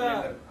look at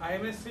the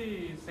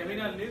IMSC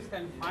seminar list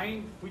and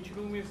find which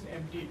room is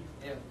empty.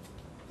 Yeah.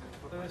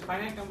 So there's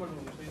finite number of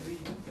rooms. So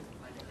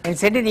And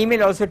send an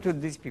email also to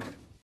these people.